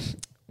show.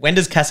 When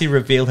does Cassie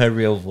reveal her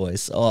real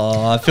voice?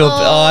 Oh, I feel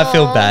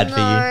bad for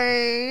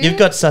you. You've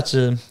got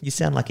you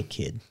sound like a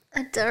kid.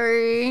 I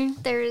do.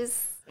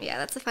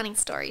 That's a funny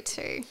story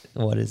too.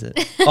 What is it?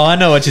 Oh, I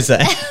know what you're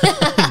saying.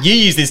 You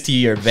use this to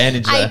your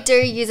advantage, though. I do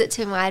use it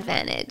to my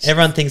advantage.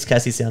 Everyone thinks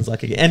Cassie sounds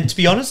like a kid. And to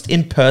be honest,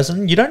 in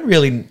person, you don't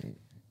really...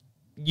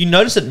 You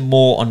notice it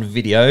more on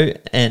video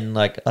and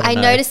like, I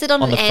noticed it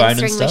on an the phone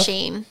answering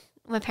machine.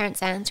 My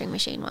parents' answering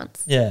machine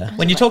once. Yeah.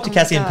 When you talk to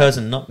Cassie in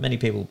person, not many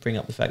people bring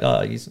up the fact,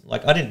 I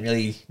didn't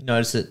really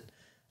notice it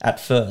at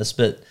first,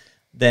 but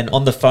then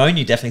on the phone,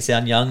 you definitely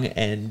sound young,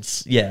 and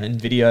in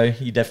video,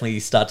 you definitely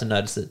start to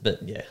notice it.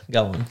 But yeah,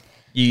 go on.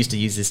 You used to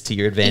use this to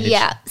your advantage.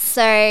 Yeah.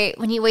 So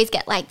when you always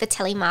get like the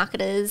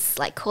telemarketers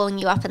like calling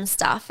you up and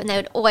stuff, and they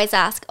would always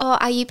ask, "Oh,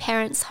 are you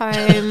parents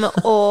home?"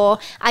 or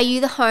 "Are you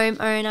the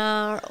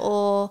homeowner?"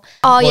 Or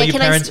your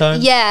parents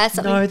home? Yeah.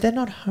 No, they're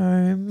not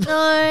home.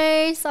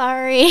 No,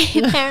 sorry,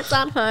 your parents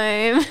aren't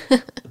home.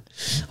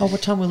 Oh,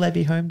 what time will they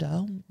be home,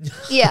 Dale?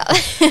 Yeah.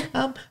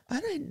 I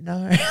don't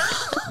know.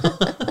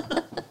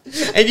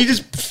 And you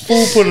just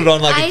full put it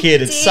on like a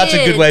kid. It's such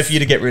a good way for you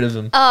to get rid of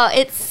them. Oh,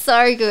 it's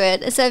so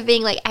good. Instead of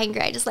being like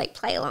angry, I just like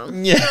play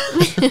along. Yeah.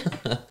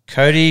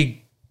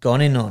 Cody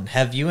gone in on.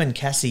 Have you and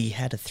Cassie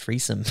had a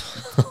threesome?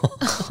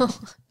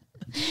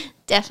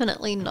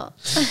 Definitely not.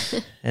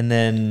 And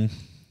then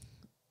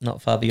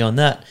not far beyond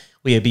that,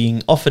 we are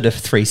being offered a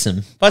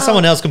threesome by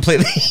someone else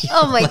completely.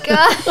 Oh my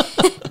God.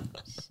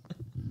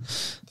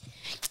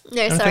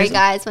 No, sorry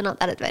guys, we're not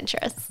that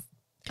adventurous.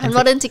 I'm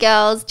not into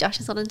girls. Josh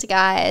is not into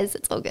guys.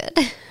 It's all good.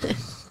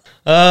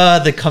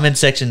 The comment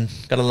section.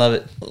 Gotta love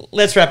it.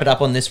 Let's wrap it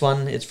up on this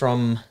one. It's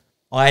from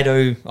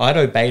Ido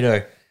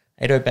Beto.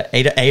 Ado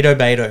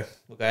Beto.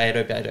 We'll go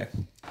Ado Beto.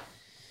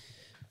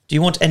 Do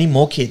you want any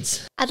more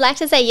kids? I'd like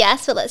to say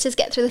yes, but let's just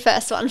get through the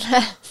first one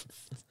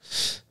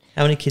first.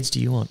 How many kids do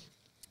you want?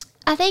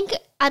 I think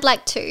I'd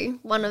like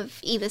 2, one of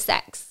either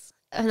sex.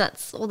 And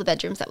that's all the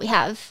bedrooms that we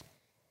have.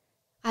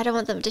 I don't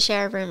want them to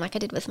share a room like I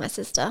did with my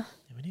sister.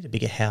 We need a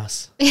bigger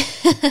house.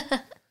 This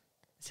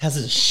house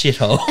is a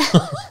shithole.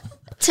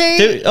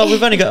 2.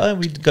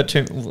 We've got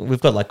 2. We've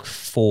got like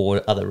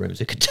 4 other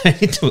rooms we could turn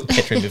into a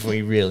bedroom if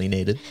we really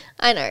needed.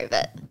 I know,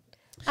 but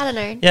I don't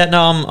know. Yeah,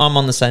 no, I'm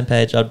on the same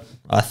page.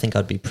 I think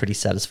I'd be pretty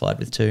satisfied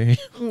with 2.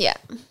 Yeah.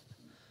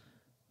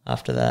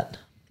 After that,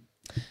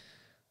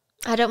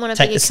 I don't want a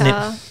take bigger the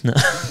car. snip.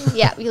 No.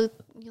 Yeah, you'll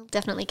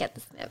definitely get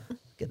the snip.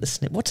 Get the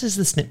snip. What does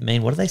the snip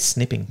mean? What are they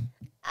snipping?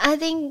 I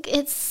think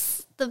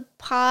it's the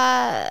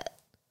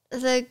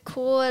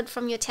cord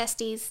from your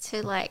testes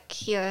to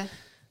like your...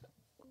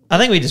 I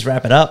think we just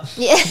wrap it up.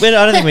 Yeah. I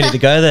don't think we need to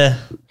go there.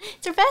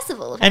 It's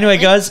reversible. Apparently. Anyway,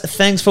 guys,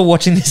 thanks for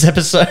watching this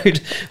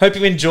episode. Hope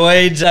you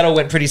enjoyed. That all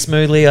went pretty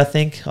smoothly, I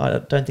think. I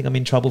don't think I'm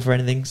in trouble for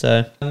anything.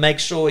 So make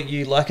sure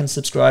you like and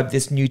subscribe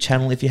this new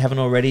channel if you haven't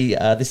already.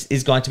 This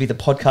is going to be the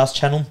podcast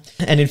channel.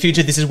 And in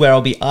future, this is where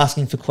I'll be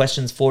asking for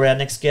questions for our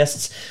next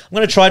guests. I'm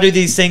going to try to do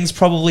these things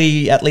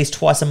probably at least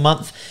twice a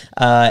month.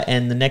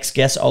 And the next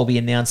guest I'll be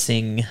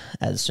announcing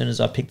as soon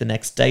as I pick the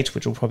next date,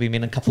 which will probably be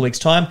in a couple of weeks'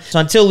 time. So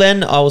until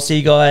then, I will see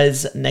you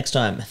guys next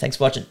time. Thanks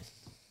for watching.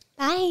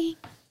 Bye.